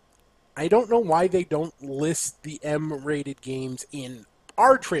 I don't know why they don't list the M-rated games in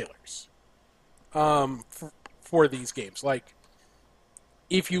our trailers for these games. Like,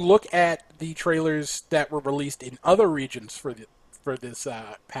 if you look at the trailers that were released in other regions for this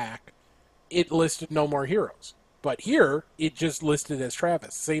pack, it listed No More Heroes. But here, it just listed as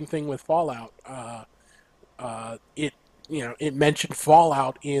Travis. Same thing with Fallout. It mentioned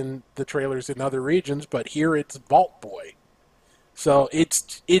Fallout in the trailers in other regions, but here it's Vault Boy. So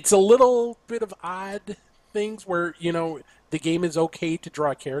it's a little bit of odd things where, the game is okay to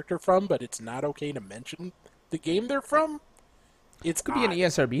draw a character from, but it's not okay to mention the game they're from. It could be an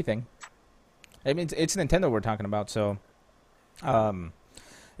ESRB thing. I mean, it's Nintendo we're talking about, so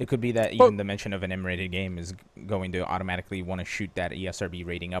it could be that even the mention of an M-rated game is going to automatically want to shoot that ESRB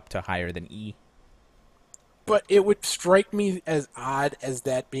rating up to higher than E. But it would strike me as odd as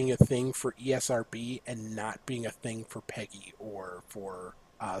that being a thing for ESRB and not being a thing for Peggy or for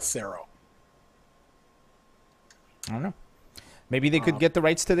Cero. I don't know. Maybe they could get the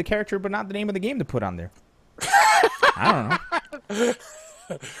rights to the character, but not the name of the game to put on there. I don't know.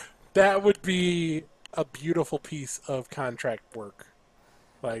 That would be a beautiful piece of contract work.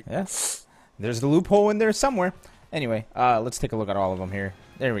 Yeah. There's the loophole in there somewhere. Anyway, let's take a look at all of them here.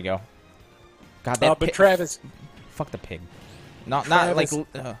 There we go. God, that but Travis, fuck the pig. Not like.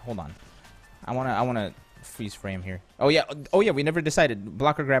 Hold on. I wanna freeze frame here. Oh yeah. We never decided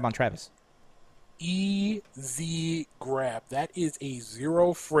blocker grab on Travis. Easy grab. That is a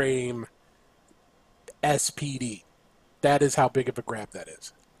 0 frame SPD. That is how big of a grab that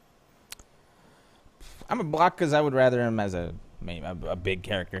is. I'm a block because I would rather him as a big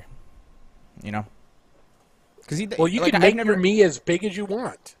character. Because Well, you can make your me as big as you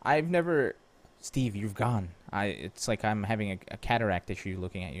want. I've never, Steve, you've gone. It's like I'm having a cataract issue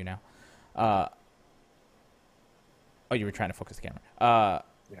looking at you now. Oh, you were trying to focus the camera.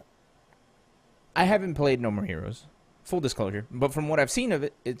 Yeah. I haven't played No More Heroes, full disclosure. But from what I've seen of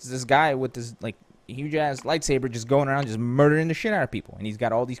it, it's this guy with this like huge ass lightsaber just going around just murdering the shit out of people, and he's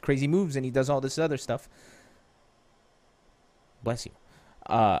got all these crazy moves, and he does all this other stuff. Bless you.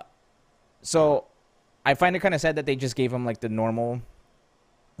 So I find it kind of sad that they just gave him like the normal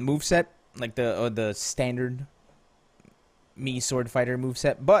moveset, like the standard me sword fighter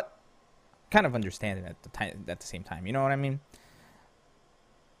moveset, but kind of understand it at the same time. You know what I mean?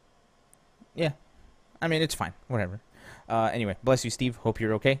 Yeah. I mean, it's fine. Whatever. Anyway, bless you, Steve. Hope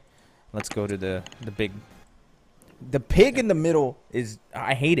you're okay. Let's go to the big... The pig in the middle is...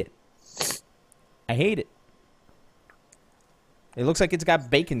 I hate it. I hate it. It looks like it's got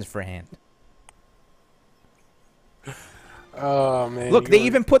bacons for a hand. Oh man! Look, they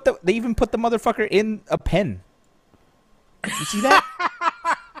even put the motherfucker in a pen. You see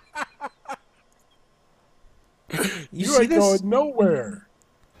that? You ain't going nowhere.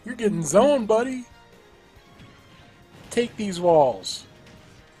 You're getting zoned, buddy. Take these walls.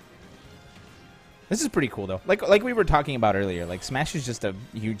 This is pretty cool, though. Like we were talking about earlier, like Smash is just a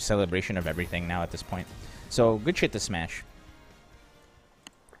huge celebration of everything now at this point. So good shit to Smash.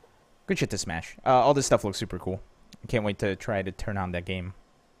 Good shit to Smash. All this stuff looks super cool. I can't wait to try to turn on that game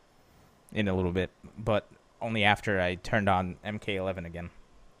in a little bit, but only after I turned on MK11 again.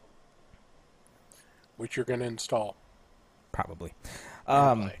 Which you're going to install. Probably.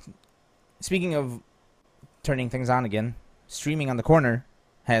 Speaking of turning things on again, Streaming on the Corner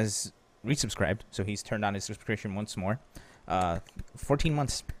has resubscribed, so he's turned on his subscription once more. 14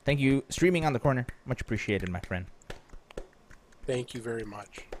 months. Thank you, Streaming on the Corner. Much appreciated, my friend. Thank you very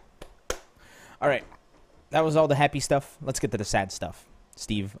much. All right. That was all the happy stuff. Let's get to the sad stuff.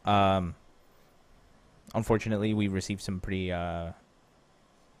 Steve, unfortunately, we received some pretty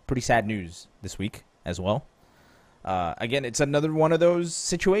sad news this week as well. Again, it's another one of those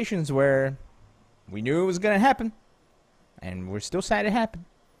situations where we knew it was going to happen, and we're still sad it happened.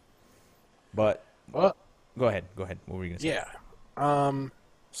 But, go ahead. What were you going to say? Yeah.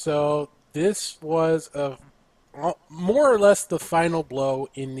 So this was more or less the final blow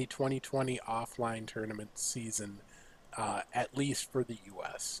in the 2020 offline tournament season, at least for the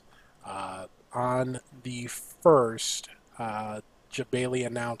U.S. On the 1st, Jebailey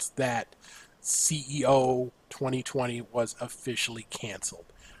announced that CEO 2020 was officially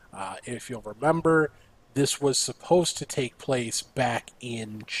canceled. If you'll remember, this was supposed to take place back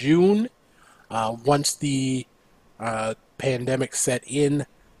in June. Once the pandemic set in,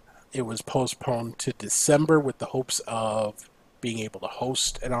 it was postponed to December with the hopes of being able to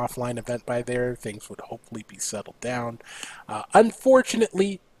host an offline event by there. Things would hopefully be settled down.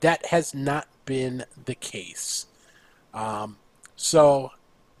 Unfortunately, that has not been the case. So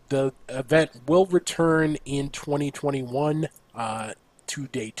the event will return in 2021 to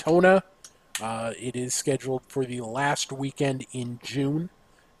Daytona. It is scheduled for the last weekend in June,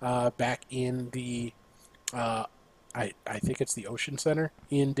 back in the... I think it's the Ocean Center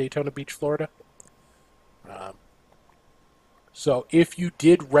in Daytona Beach, Florida. So if you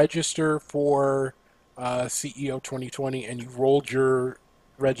did register for CEO 2020 and you rolled your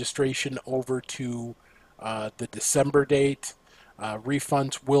registration over to the December date,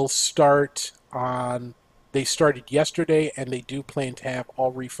 refunds will start on... They started yesterday, and they do plan to have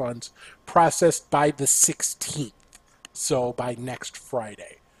all refunds processed by the 16th, so by next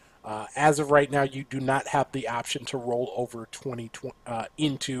Friday. As of right now, you do not have the option to roll over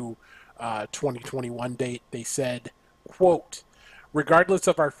into 2021 date. They said, quote, "Regardless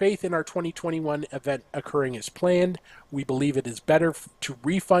of our faith in our 2021 event occurring as planned, we believe it is better to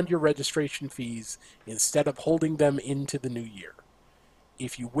refund your registration fees instead of holding them into the new year.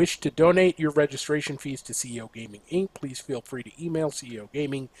 If you wish to donate your registration fees to CEO Gaming Inc., please feel free to email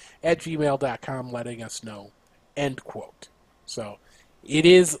ceogaming@gmail.com letting us know." End quote. So it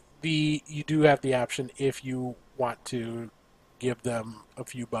is you do have the option if you want to give them a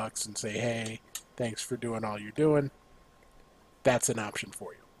few bucks and say, hey, thanks for doing all you're doing. That's an option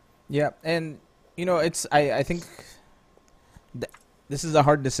for you. Yeah, and I think this is a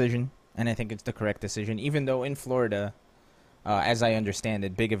hard decision, and I think it's the correct decision, even though in Florida, as I understand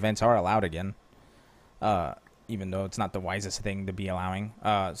it, big events are allowed again, even though it's not the wisest thing to be allowing.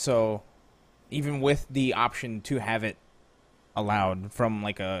 So even with the option to have it allowed from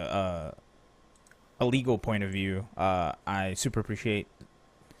like a legal point of view, I super appreciate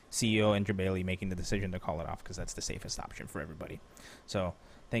CEO and Jebailey making the decision to call it off, because that's the safest option for everybody. So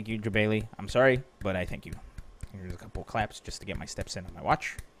thank you, Jebailey. I'm sorry, but I thank you. Here's a couple claps just to get my steps in on my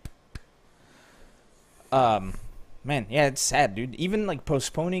watch. Man, yeah, it's sad, dude. Even like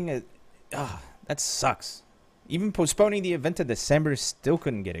postponing it, that sucks. Even postponing the event to December still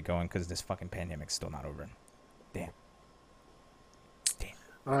couldn't get it going because this fucking pandemic's still not over. Damn.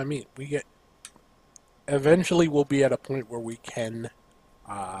 I mean, eventually we'll be at a point where we can,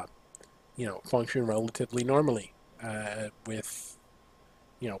 function relatively normally with,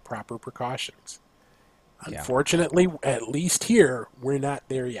 proper precautions. Yeah. Unfortunately, at least here, we're not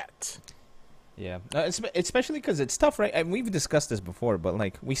there yet. Yeah, especially because it's tough, right? And we've discussed this before, but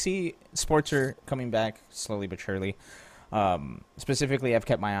like we see sports are coming back slowly but surely. Specifically, I've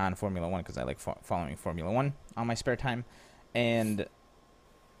kept my eye on Formula One because I like following Formula One on my spare time, and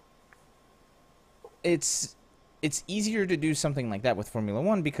it's easier to do something like that with Formula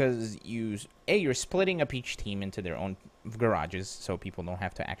One because you're splitting up each team into their own garages, so people don't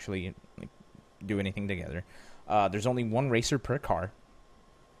have to actually like do anything together. There's only one racer per car,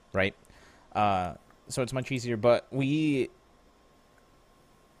 right? So it's much easier, but we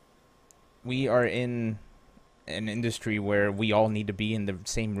are in an industry where we all need to be in the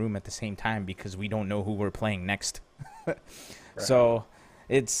same room at the same time because we don't know who we're playing next. Right. So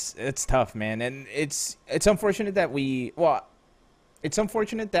it's tough, man, and it's unfortunate that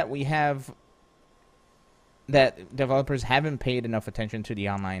that developers haven't paid enough attention to the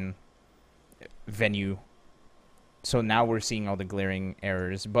online venue. So now we're seeing all the glaring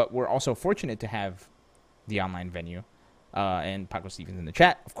errors, but we're also fortunate to have the online venue. And Paco Stevens in the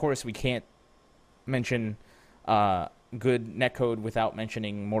chat. Of course, we can't mention good netcode without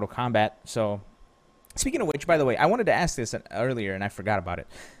mentioning Mortal Kombat. So, speaking of which, by the way, I wanted to ask this earlier and I forgot about it.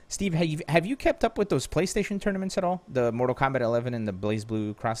 Steve, have you kept up with those PlayStation tournaments at all? The Mortal Kombat 11 and the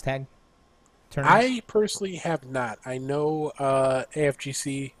BlazBlue Cross Tag tournaments? I personally have not. I know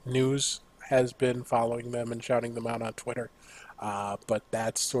AFGC News has been following them and shouting them out on Twitter, but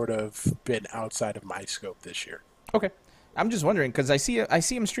that's sort of been outside of my scope this year. Okay, I'm just wondering because I see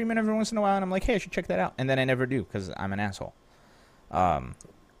him streaming every once in a while, and I'm like, hey, I should check that out, and then I never do because I'm an asshole. But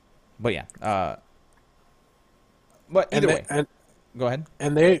yeah, but either way, go ahead.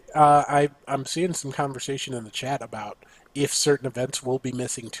 And I'm seeing some conversation in the chat about if certain events will be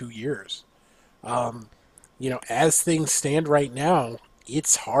missing 2 years. As things stand right now,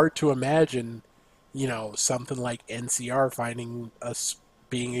 it's hard to imagine, something like NCR finding us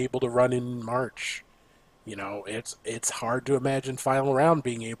being able to run in March. It's hard to imagine Final Round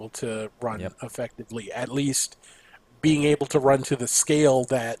being able to run effectively, at least being able to run to the scale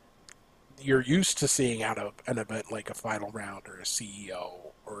that you're used to seeing out of an event like a Final Round or a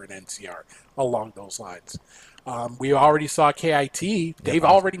CEO or an NCR along those lines. We already saw KIT. They've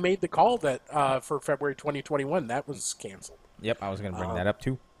already made the call that for February 2021. That was canceled. Yep, I was going to bring that up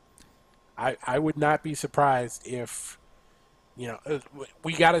too. I would not be surprised if,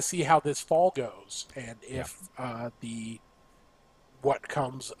 we got to see how this fall goes and if what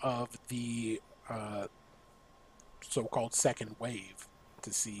comes of the so-called second wave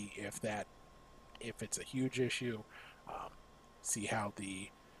to see if it's a huge issue, see how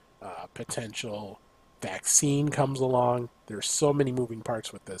the potential vaccine comes along. There's so many moving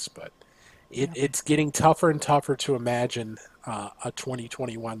parts with this, but it's getting tougher and tougher to imagine a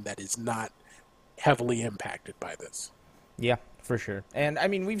 2021 that is not heavily impacted by this. Yeah, for sure. And I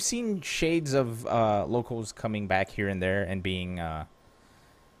mean, we've seen shades of locals coming back here and there and being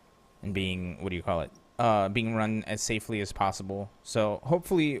what do you call it? Being run as safely as possible. So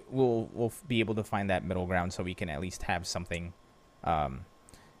hopefully we'll be able to find that middle ground so we can at least have something. And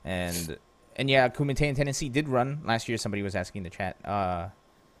yeah, Kumite in Tennessee did run last year. Somebody was asking in the chat.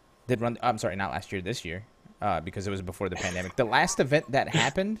 Did run? I'm sorry, not last year. This year, because it was before the pandemic. The last event that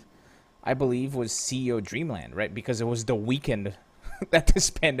happened, I believe, was CEO Dreamland, right? Because it was the weekend that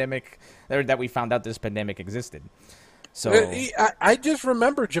this pandemic, or that we found out this pandemic existed. So I just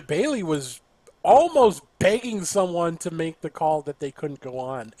remember Jabali was almost begging someone to make the call that they couldn't go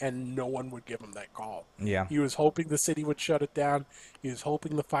on, and no one would give him that call. Yeah, he was hoping the city would shut it down. He was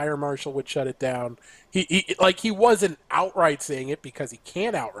hoping the fire marshal would shut it down. He wasn't outright saying it because he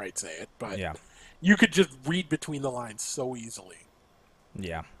can't outright say it, but yeah, you could just read between the lines so easily.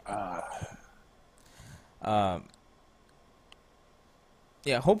 Yeah.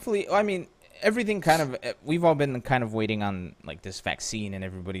 Yeah. Hopefully, I mean, everything kind of, we've all been kind of waiting on like this vaccine, and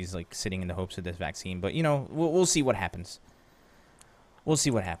everybody's like sitting in the hopes of this vaccine. But we'll see what happens. We'll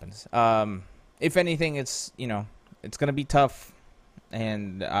see what happens. If anything, it's it's gonna be tough,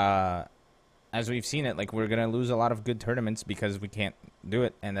 and as we've seen it, like we're gonna lose a lot of good tournaments because we can't do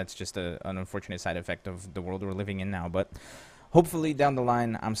it, and that's just an unfortunate side effect of the world we're living in now. But hopefully down the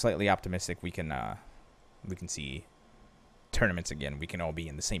line, I'm slightly optimistic we can we can see tournaments again. We can all be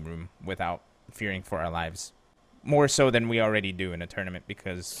in the same room without fearing for our lives. More so than we already do in a tournament,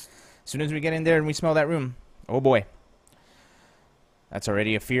 because as soon as we get in there and we smell that room, oh boy, that's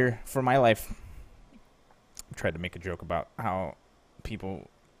already a fear for my life. I tried to make a joke about how people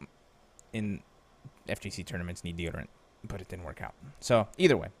in FGC tournaments need deodorant, but it didn't work out. So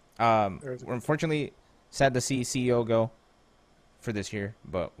either way, we're unfortunately sad to see CEO go for this year,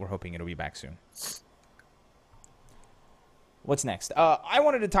 but we're hoping it'll be back soon. What's next? I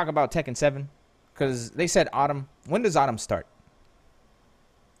wanted to talk about Tekken 7 because they said autumn. When does autumn start?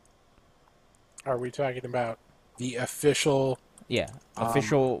 Are we talking about the official? Yeah,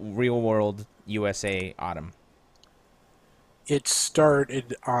 official real world USA autumn. It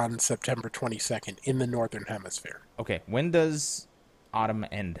started on September 22nd in the Northern Hemisphere. Okay, when does autumn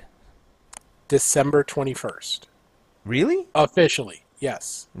end? December 21st. Really? Officially,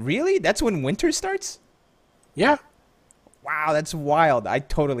 yes. Really? That's when winter starts? Yeah. Wow, that's wild. I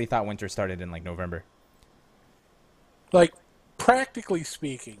totally thought winter started in like November. Like, practically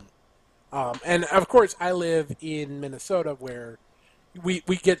speaking, and of course I live in Minnesota where we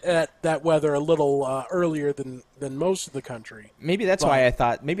get that weather a little earlier than most of the country. Maybe that's why I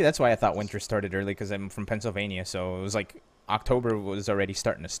thought winter started early, because I'm from Pennsylvania, so it was like October was already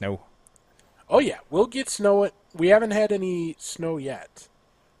starting to snow. Oh yeah, we'll get snow. We haven't had any snow yet,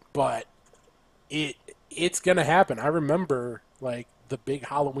 but it's gonna happen. I remember like the big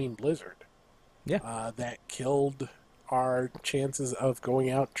Halloween blizzard. Yeah. That killed our chances of going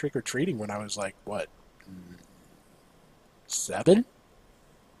out trick or treating when I was like, what, 7?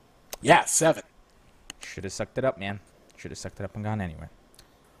 Yeah, 7. Should have sucked it up, man. Should have sucked it up and gone anyway.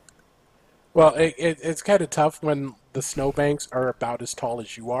 Well, it's kind of tough when the snowbanks are about as tall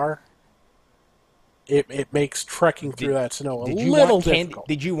as you are. It makes trekking through that snow a little difficult.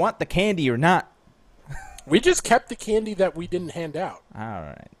 Did you want the candy or not? We just kept the candy that we didn't hand out. All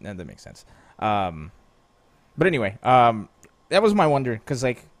right, that makes sense. But anyway, that was my wonder, because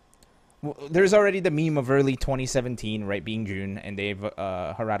like, there's already the meme of early 2017, right, being June, and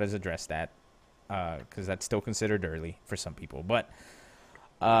Harada's addressed that, because that's still considered early for some people. But,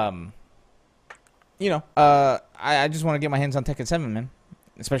 I just want to get my hands on Tekken 7, man,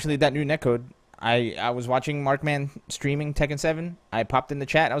 especially that new netcode. I was watching Markman streaming Tekken 7. I popped in the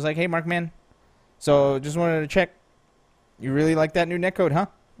chat. I was like, hey, Markman, so just wanted to check. You really like that new netcode, huh?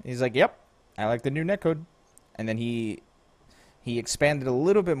 He's like, yep, I like the new netcode. And then he expanded a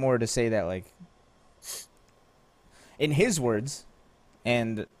little bit more to say that, like, in his words,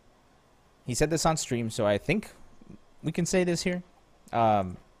 and he said this on stream, so I think we can say this here.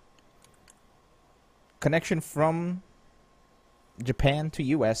 Connection from Japan to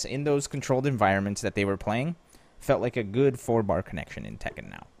US in those controlled environments that they were playing felt like a good 4-bar connection in Tekken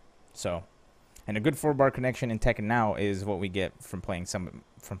Now. So, and a good 4-bar connection in Tekken Now is what we get from playing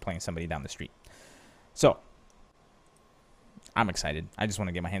somebody down the street. So, I'm excited. I just want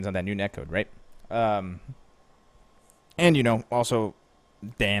to get my hands on that new netcode, right? And also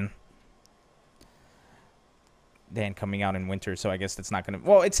Dan coming out in winter, so I guess that's not going to...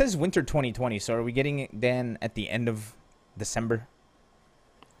 Well, it says winter 2020, so are we getting Dan at the end of December?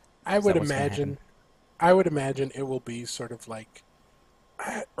 I would imagine it will be sort of like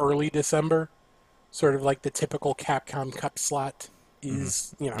early December, sort of like the typical Capcom Cup slot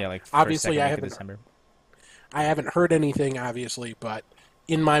is, like obviously December. I haven't heard anything, obviously, but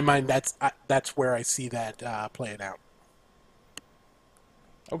in my mind, that's where I see that playing out.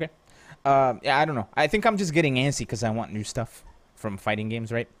 Okay. Yeah, I don't know. I think I'm just getting antsy because I want new stuff from fighting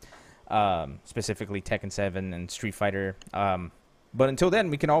games, right? Specifically Tekken 7 and Street Fighter. But until then,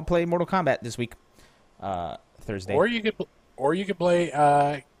 we can all play Mortal Kombat this week, Thursday. Or you could play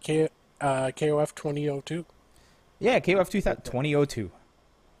KOF 2002. Yeah, KOF 2002.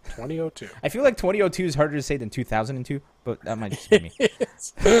 2002. I feel like 2002 is harder to say than 2002, but that might just be me.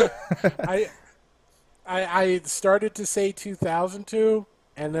 I started to say 2002,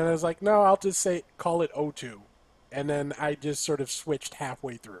 and then I was like, no, I'll just call it 02. And then I just sort of switched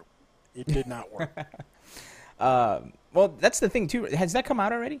halfway through. It did not work. Well, that's the thing too. Has that come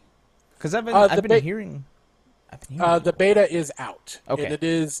out already? Because I've been hearing. The beta is out. Okay. And it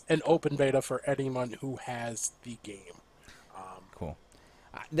is an open beta for anyone who has the game. Cool.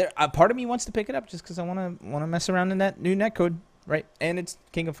 A part of me wants to pick it up just because I want to mess around in that new netcode, right? And it's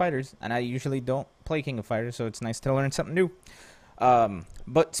King of Fighters, and I usually don't play King of Fighters, so it's nice to learn something new.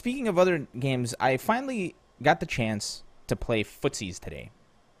 But speaking of other games, I finally got the chance to play Footsies today.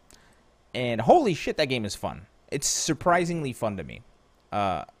 And holy shit, that game is fun. It's surprisingly fun to me.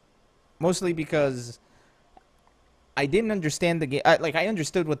 Mostly because I didn't understand the game. Like I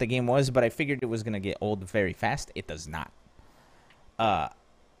understood what the game was, but I figured it was gonna get old very fast. It does not. Uh,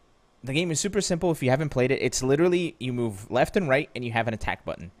 the game is super simple. If you haven't played it, it's literally you move left and right, and you have an attack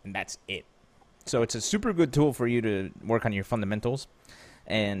button, and that's it. So it's a super good tool for you to work on your fundamentals.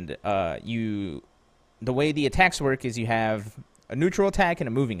 And the way the attacks work is you have a neutral attack and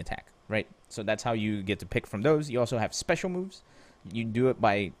a moving attack, right? So that's how you get to pick from those. You also have special moves. You do it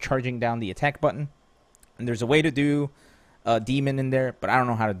by charging down the attack button. And there's a way to do a demon in there, but I don't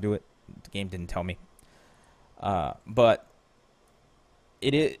know how to do it. The game didn't tell me. But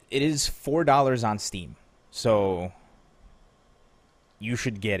it is $4 on Steam. So you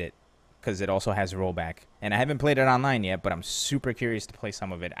should get it because it also has rollback. And I haven't played it online yet, but I'm super curious to play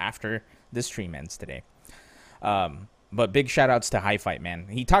some of it after this stream ends today. But big shout outs to High Fight, man.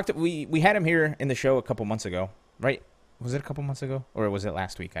 He talked. We had him here in the show a couple months ago, right? Was it a couple months ago, or was it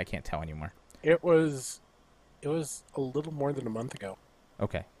last week? I can't tell anymore. It was a little more than a month ago.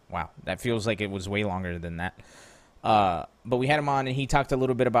 Okay, wow, that feels like it was way longer than that. But we had him on, and he talked a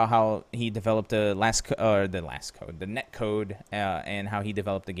little bit about how he developed the net code, and how he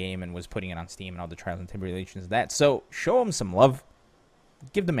developed the game and was putting it on Steam and all the trials and tribulations of that. So show him some love.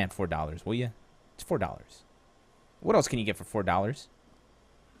 Give the man $4, will you? It's $4. What else can you get for $4?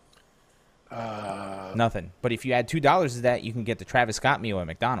 Nothing. But if you add $2 to that, you can get the Travis Scott meal at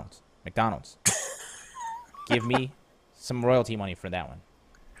McDonald's. Give me some royalty money for that one.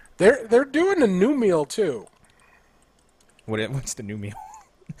 They're doing a new meal too. What's the new meal?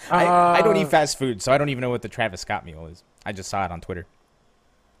 I don't eat fast food, so I don't even know what the Travis Scott meal is. I just saw it on Twitter.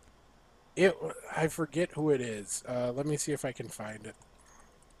 I forget who it is. Let me see if I can find it.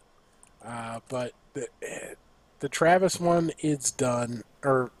 But the Travis one is done,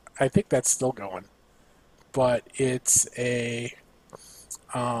 or I think that's still going. But it's a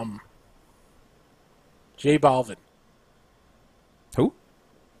J Balvin. Who?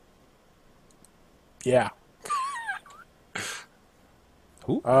 Yeah.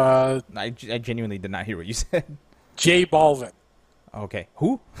 Who? I genuinely did not hear what you said. J Balvin. Okay.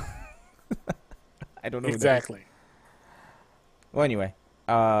 Who? I don't know exactly. Well, anyway,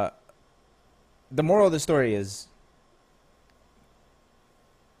 the moral of the story is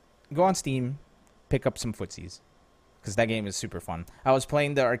go on Steam, pick up some footsies, because that game is super fun. I was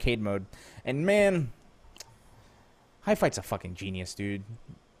playing the arcade mode, and man, High Fight's a fucking genius, dude.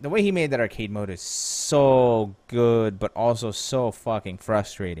 The way he made that arcade mode is so good, but also so fucking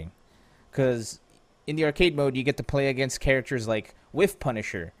frustrating. Because in the arcade mode, you get to play against characters like Whiff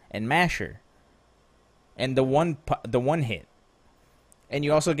Punisher and Masher, and the one hit. And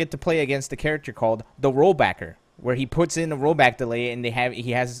you also get to play against a character called the Rollbacker, where he puts in a rollback delay, and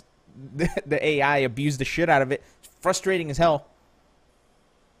he has the AI abuse the shit out of it. It's frustrating as hell.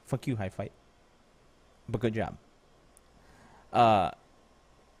 Fuck you, High Fight. But good job. And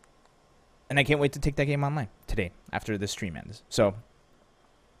I can't wait to take that game online today after this stream ends. So,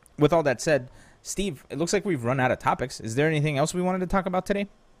 with all that said, Steve, it looks like we've run out of topics. Is there anything else we wanted to talk about today?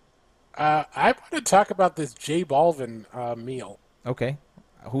 I want to talk about this J Balvin meal. Okay.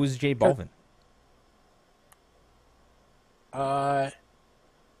 Who's J Balvin?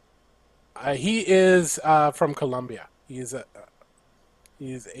 He is from Colombia. He's a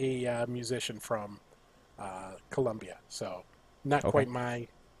musician from Colombia. So, not quite my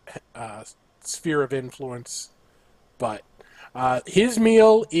sphere of influence, but his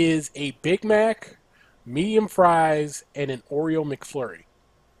meal is a Big Mac, medium fries, and an Oreo McFlurry,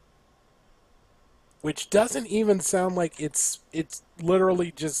 which doesn't even sound like it's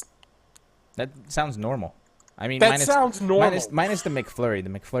literally just. That sounds normal. I mean, that sounds normal. Minus the McFlurry.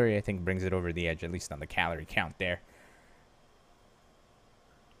 The McFlurry, I think, brings it over the edge, at least on the calorie count there.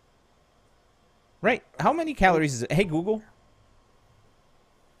 Right. How many calories is it? Hey, Google.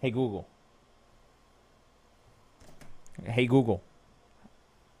 Hey, Google. Hey, Google.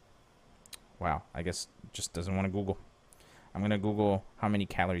 Wow. I guess it just doesn't want to Google. I'm going to Google how many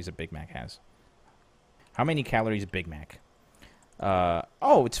calories a Big Mac has. How many calories a Big Mac?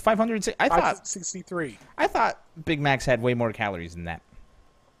 It's 500. I thought 563. I thought Big Macs had way more calories than that.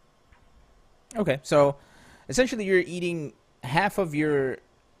 Okay, so essentially you're eating half of the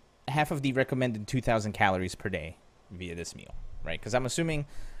recommended 2,000 calories per day via this meal, right? Because I'm assuming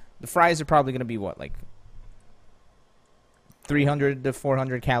the fries are probably going to be what, like 300 to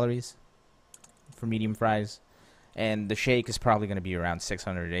 400 calories for medium fries, and the shake is probably going to be around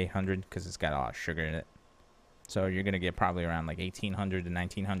 600 to 800 because it's got a lot of sugar in it. So you're going to get probably around like 1,800 to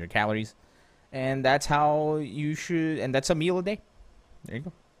 1,900 calories. And that's how you should... And that's a meal a day. There you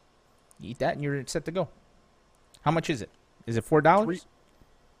go. You eat that and you're set to go. How much is it? Is it $4?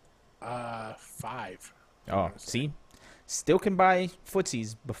 5. Oh, see? still can buy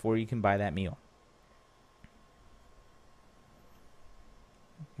footsies before you can buy that meal.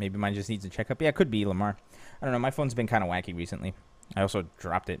 Maybe mine just needs a checkup. Yeah, it could be Lamar. I don't know. My phone's been kind of wacky recently. I also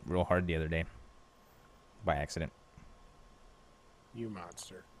dropped it real hard the other day by accident. You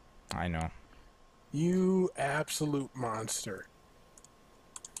monster. I know. You absolute monster.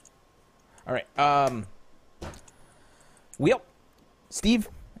 All right. Well, Steve,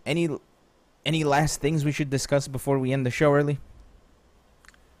 any last things we should discuss before we end the show early?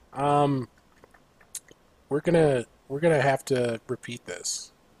 We're gonna have to repeat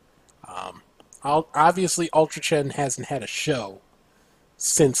this. Obviously, Ultra Chen hasn't had a show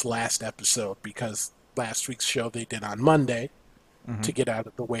since last episode because last week's show they did on Monday to get out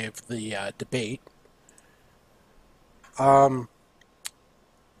of the way of the debate.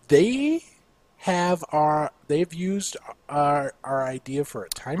 They've used our idea for a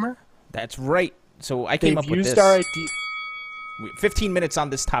timer. That's right. So I came up with this. They've used our idea. 15 minutes on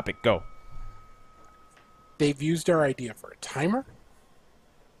this topic. Go. They've used our idea for a timer.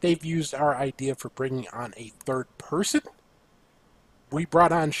 They've used our idea for bringing on a third person. We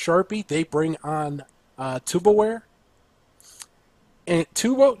brought on Sharpie. They bring on Tubaware. And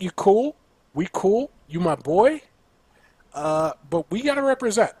Tubo, you cool. We cool. You my boy. But we got to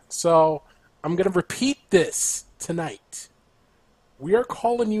represent. So I'm going to repeat this tonight. We are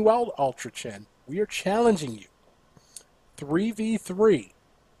calling you out, Ultra Chen. We are challenging you. 3v3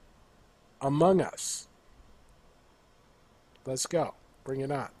 Among Us. Let's go. Bring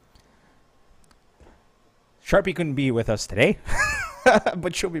it on. Sharpie couldn't be with us today,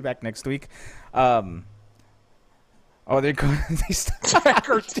 but she'll be back next week. They're going. Check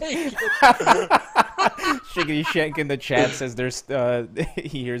or take it. Shiggity Shank in the chat says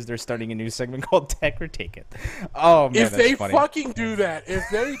he hears they're starting a new segment called Tech or Take It. Oh man, if they funny. fucking do that,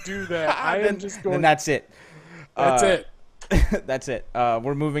 I am just going. Then that's it. That's it. That's it.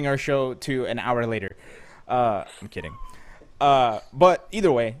 We're moving our show to an hour later. I'm kidding. But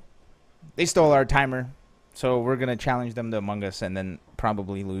either way, they stole our timer, so we're gonna challenge them to Among Us and then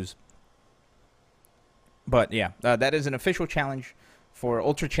probably lose. But yeah, that is an official challenge for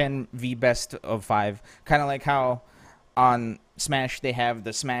Ultra Chen v Best of 5. Kind of like how on Smash they have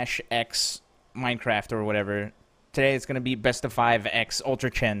the Smash X Minecraft or whatever. Today it's gonna be Best of 5 X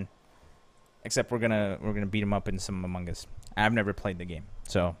Ultra Chen. Except we're gonna beat him up in some Among Us. I've never played the game,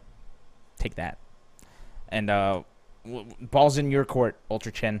 so take that. And ball's in your court,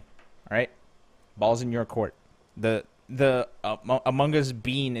 Ultra Chen. All right, ball's in your court. The Among Us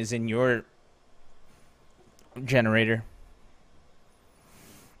bean is in your generator.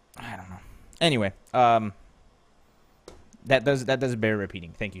 I don't know. Anyway, that does bear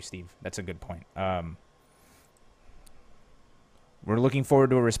repeating. Thank you, Steve. That's a good point. We're looking forward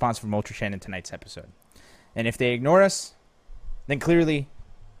to a response from Ultra Chen in tonight's episode. And if they ignore us, then clearly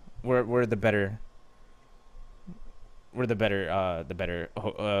we're the better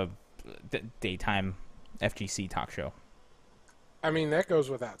daytime FGC talk show. I mean, that goes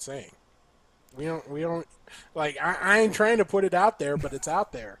without saying. We don't like I ain't trying to put it out there, but it's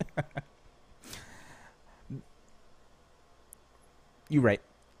out there. You're right.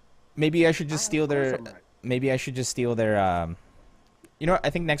 Maybe I should just steal their you know what? I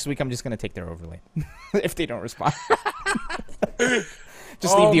think next week I'm just going to take their overlay. If they don't respond.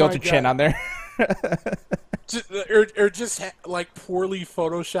 Just leave the Ultra Chen on there. just like poorly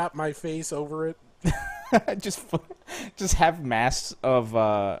Photoshop my face over it. just have masks of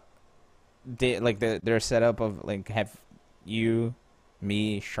their setup of like have you,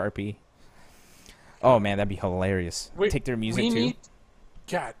 me, Sharpie. Oh man, that'd be hilarious. Take their music too.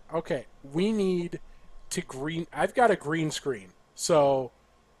 We need to green. I've got a green screen. So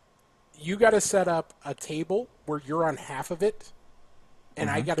you got to set up a table where you're on half of it, and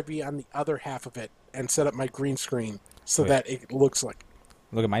I got to be on the other half of it and set up my green screen so that it looks like.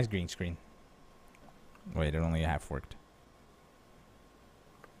 Look at my green screen. Wait, it only half worked.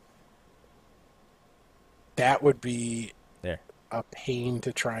 That would be there a pain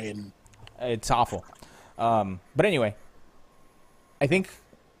to try and. It's awful. But anyway, I think.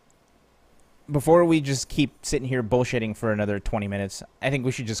 Before we just keep sitting here bullshitting for another 20 minutes, I think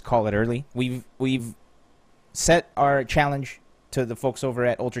we should just call it early. We've set our challenge to the folks over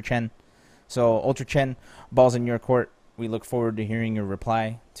at Ultra Chen. So, Ultra Chen, ball's in your court. We look forward to hearing your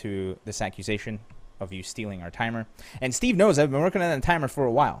reply to this accusation of you stealing our timer. And Steve knows I've been working on that timer for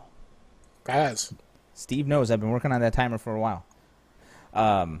a while. Steve knows I've been working on that timer for a while.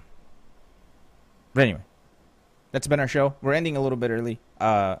 But anyway, that's been our show. We're ending a little bit early.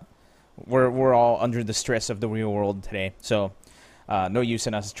 We're all under the stress of the real world today. So No use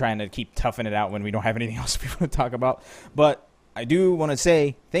in us trying to keep toughing it out when we don't have anything else to talk about. But I do want to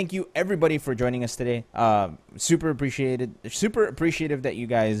say thank you, everybody, for joining us today. Super appreciated. Super appreciative that you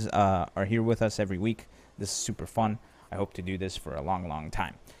guys are here with us every week. This is super fun. I hope to do this for a long, long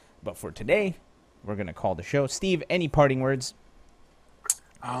time. But for today, we're going to call the show. Steve, any parting words?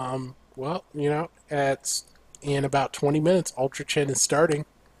 Well, it's in about 20 minutes. Ultra Chin is starting.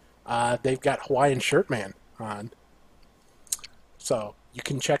 They've got Hawaiian Shirt Man on. So you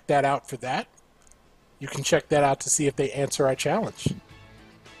can check that out for that. You can check that out to see if they answer our challenge.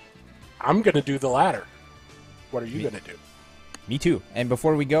 I'm going to do the latter. What are you going to do? Me too. And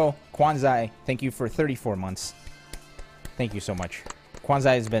before we go, Kwanzai, thank you for 34 months. Thank you so much.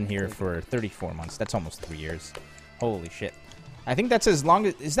 Kwanzai has been here for 34 months. That's almost 3 years. Holy shit. I think that's as long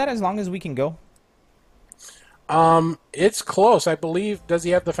as... Is that as long as we can go? It's close, I believe. Does he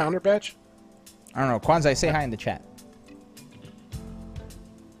have the founder badge? I don't know. Kwanzai, say hi in the chat.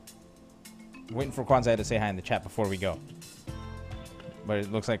 Waiting for Kwanzai to say hi in the chat before we go. But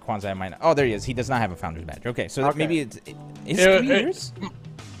it looks like Kwanzai might not. Oh, there he is. He does not have a founder's badge. Okay, so maybe it's 3 years?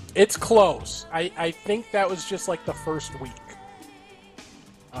 It's close. I think that was just like the first week.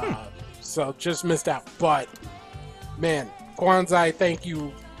 So just missed out. But, man, Kwanzai, thank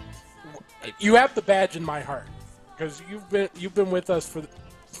you. You have the badge in my heart. Because you've been with us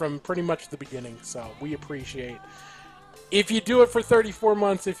from pretty much the beginning. So we appreciate. If you do it for 34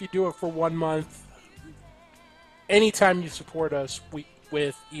 months, if you do it for 1 month, anytime you support us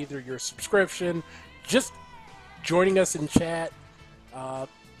with either your subscription, just joining us in chat,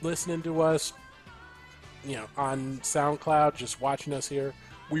 listening to us, on SoundCloud, just watching us here,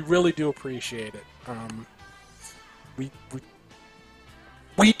 we really do appreciate it.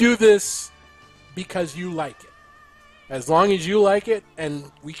 We do this because you like it. As long as you like it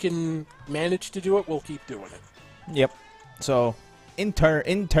and we can manage to do it, we'll keep doing it. Yep. So, in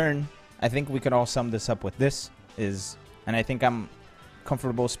turn, I think we could all sum this up with this and I think I'm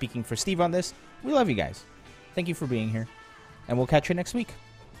comfortable speaking for Steve on this. We love you guys. Thank you for being here. And we'll catch you next week.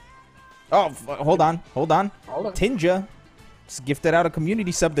 Oh, hold on. Tinja just gifted out a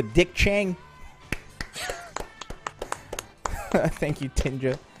community sub to Dick Chang. Thank you,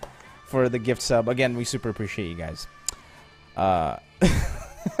 Tinja, for the gift sub. Again, we super appreciate you guys.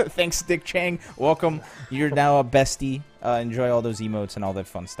 Thanks, Dick Chang. Welcome. You're now a bestie. Enjoy all those emotes and all that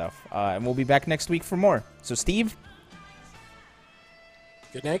fun stuff. And we'll be back next week for more. So, Steve?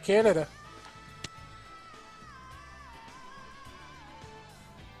 Good night, Canada.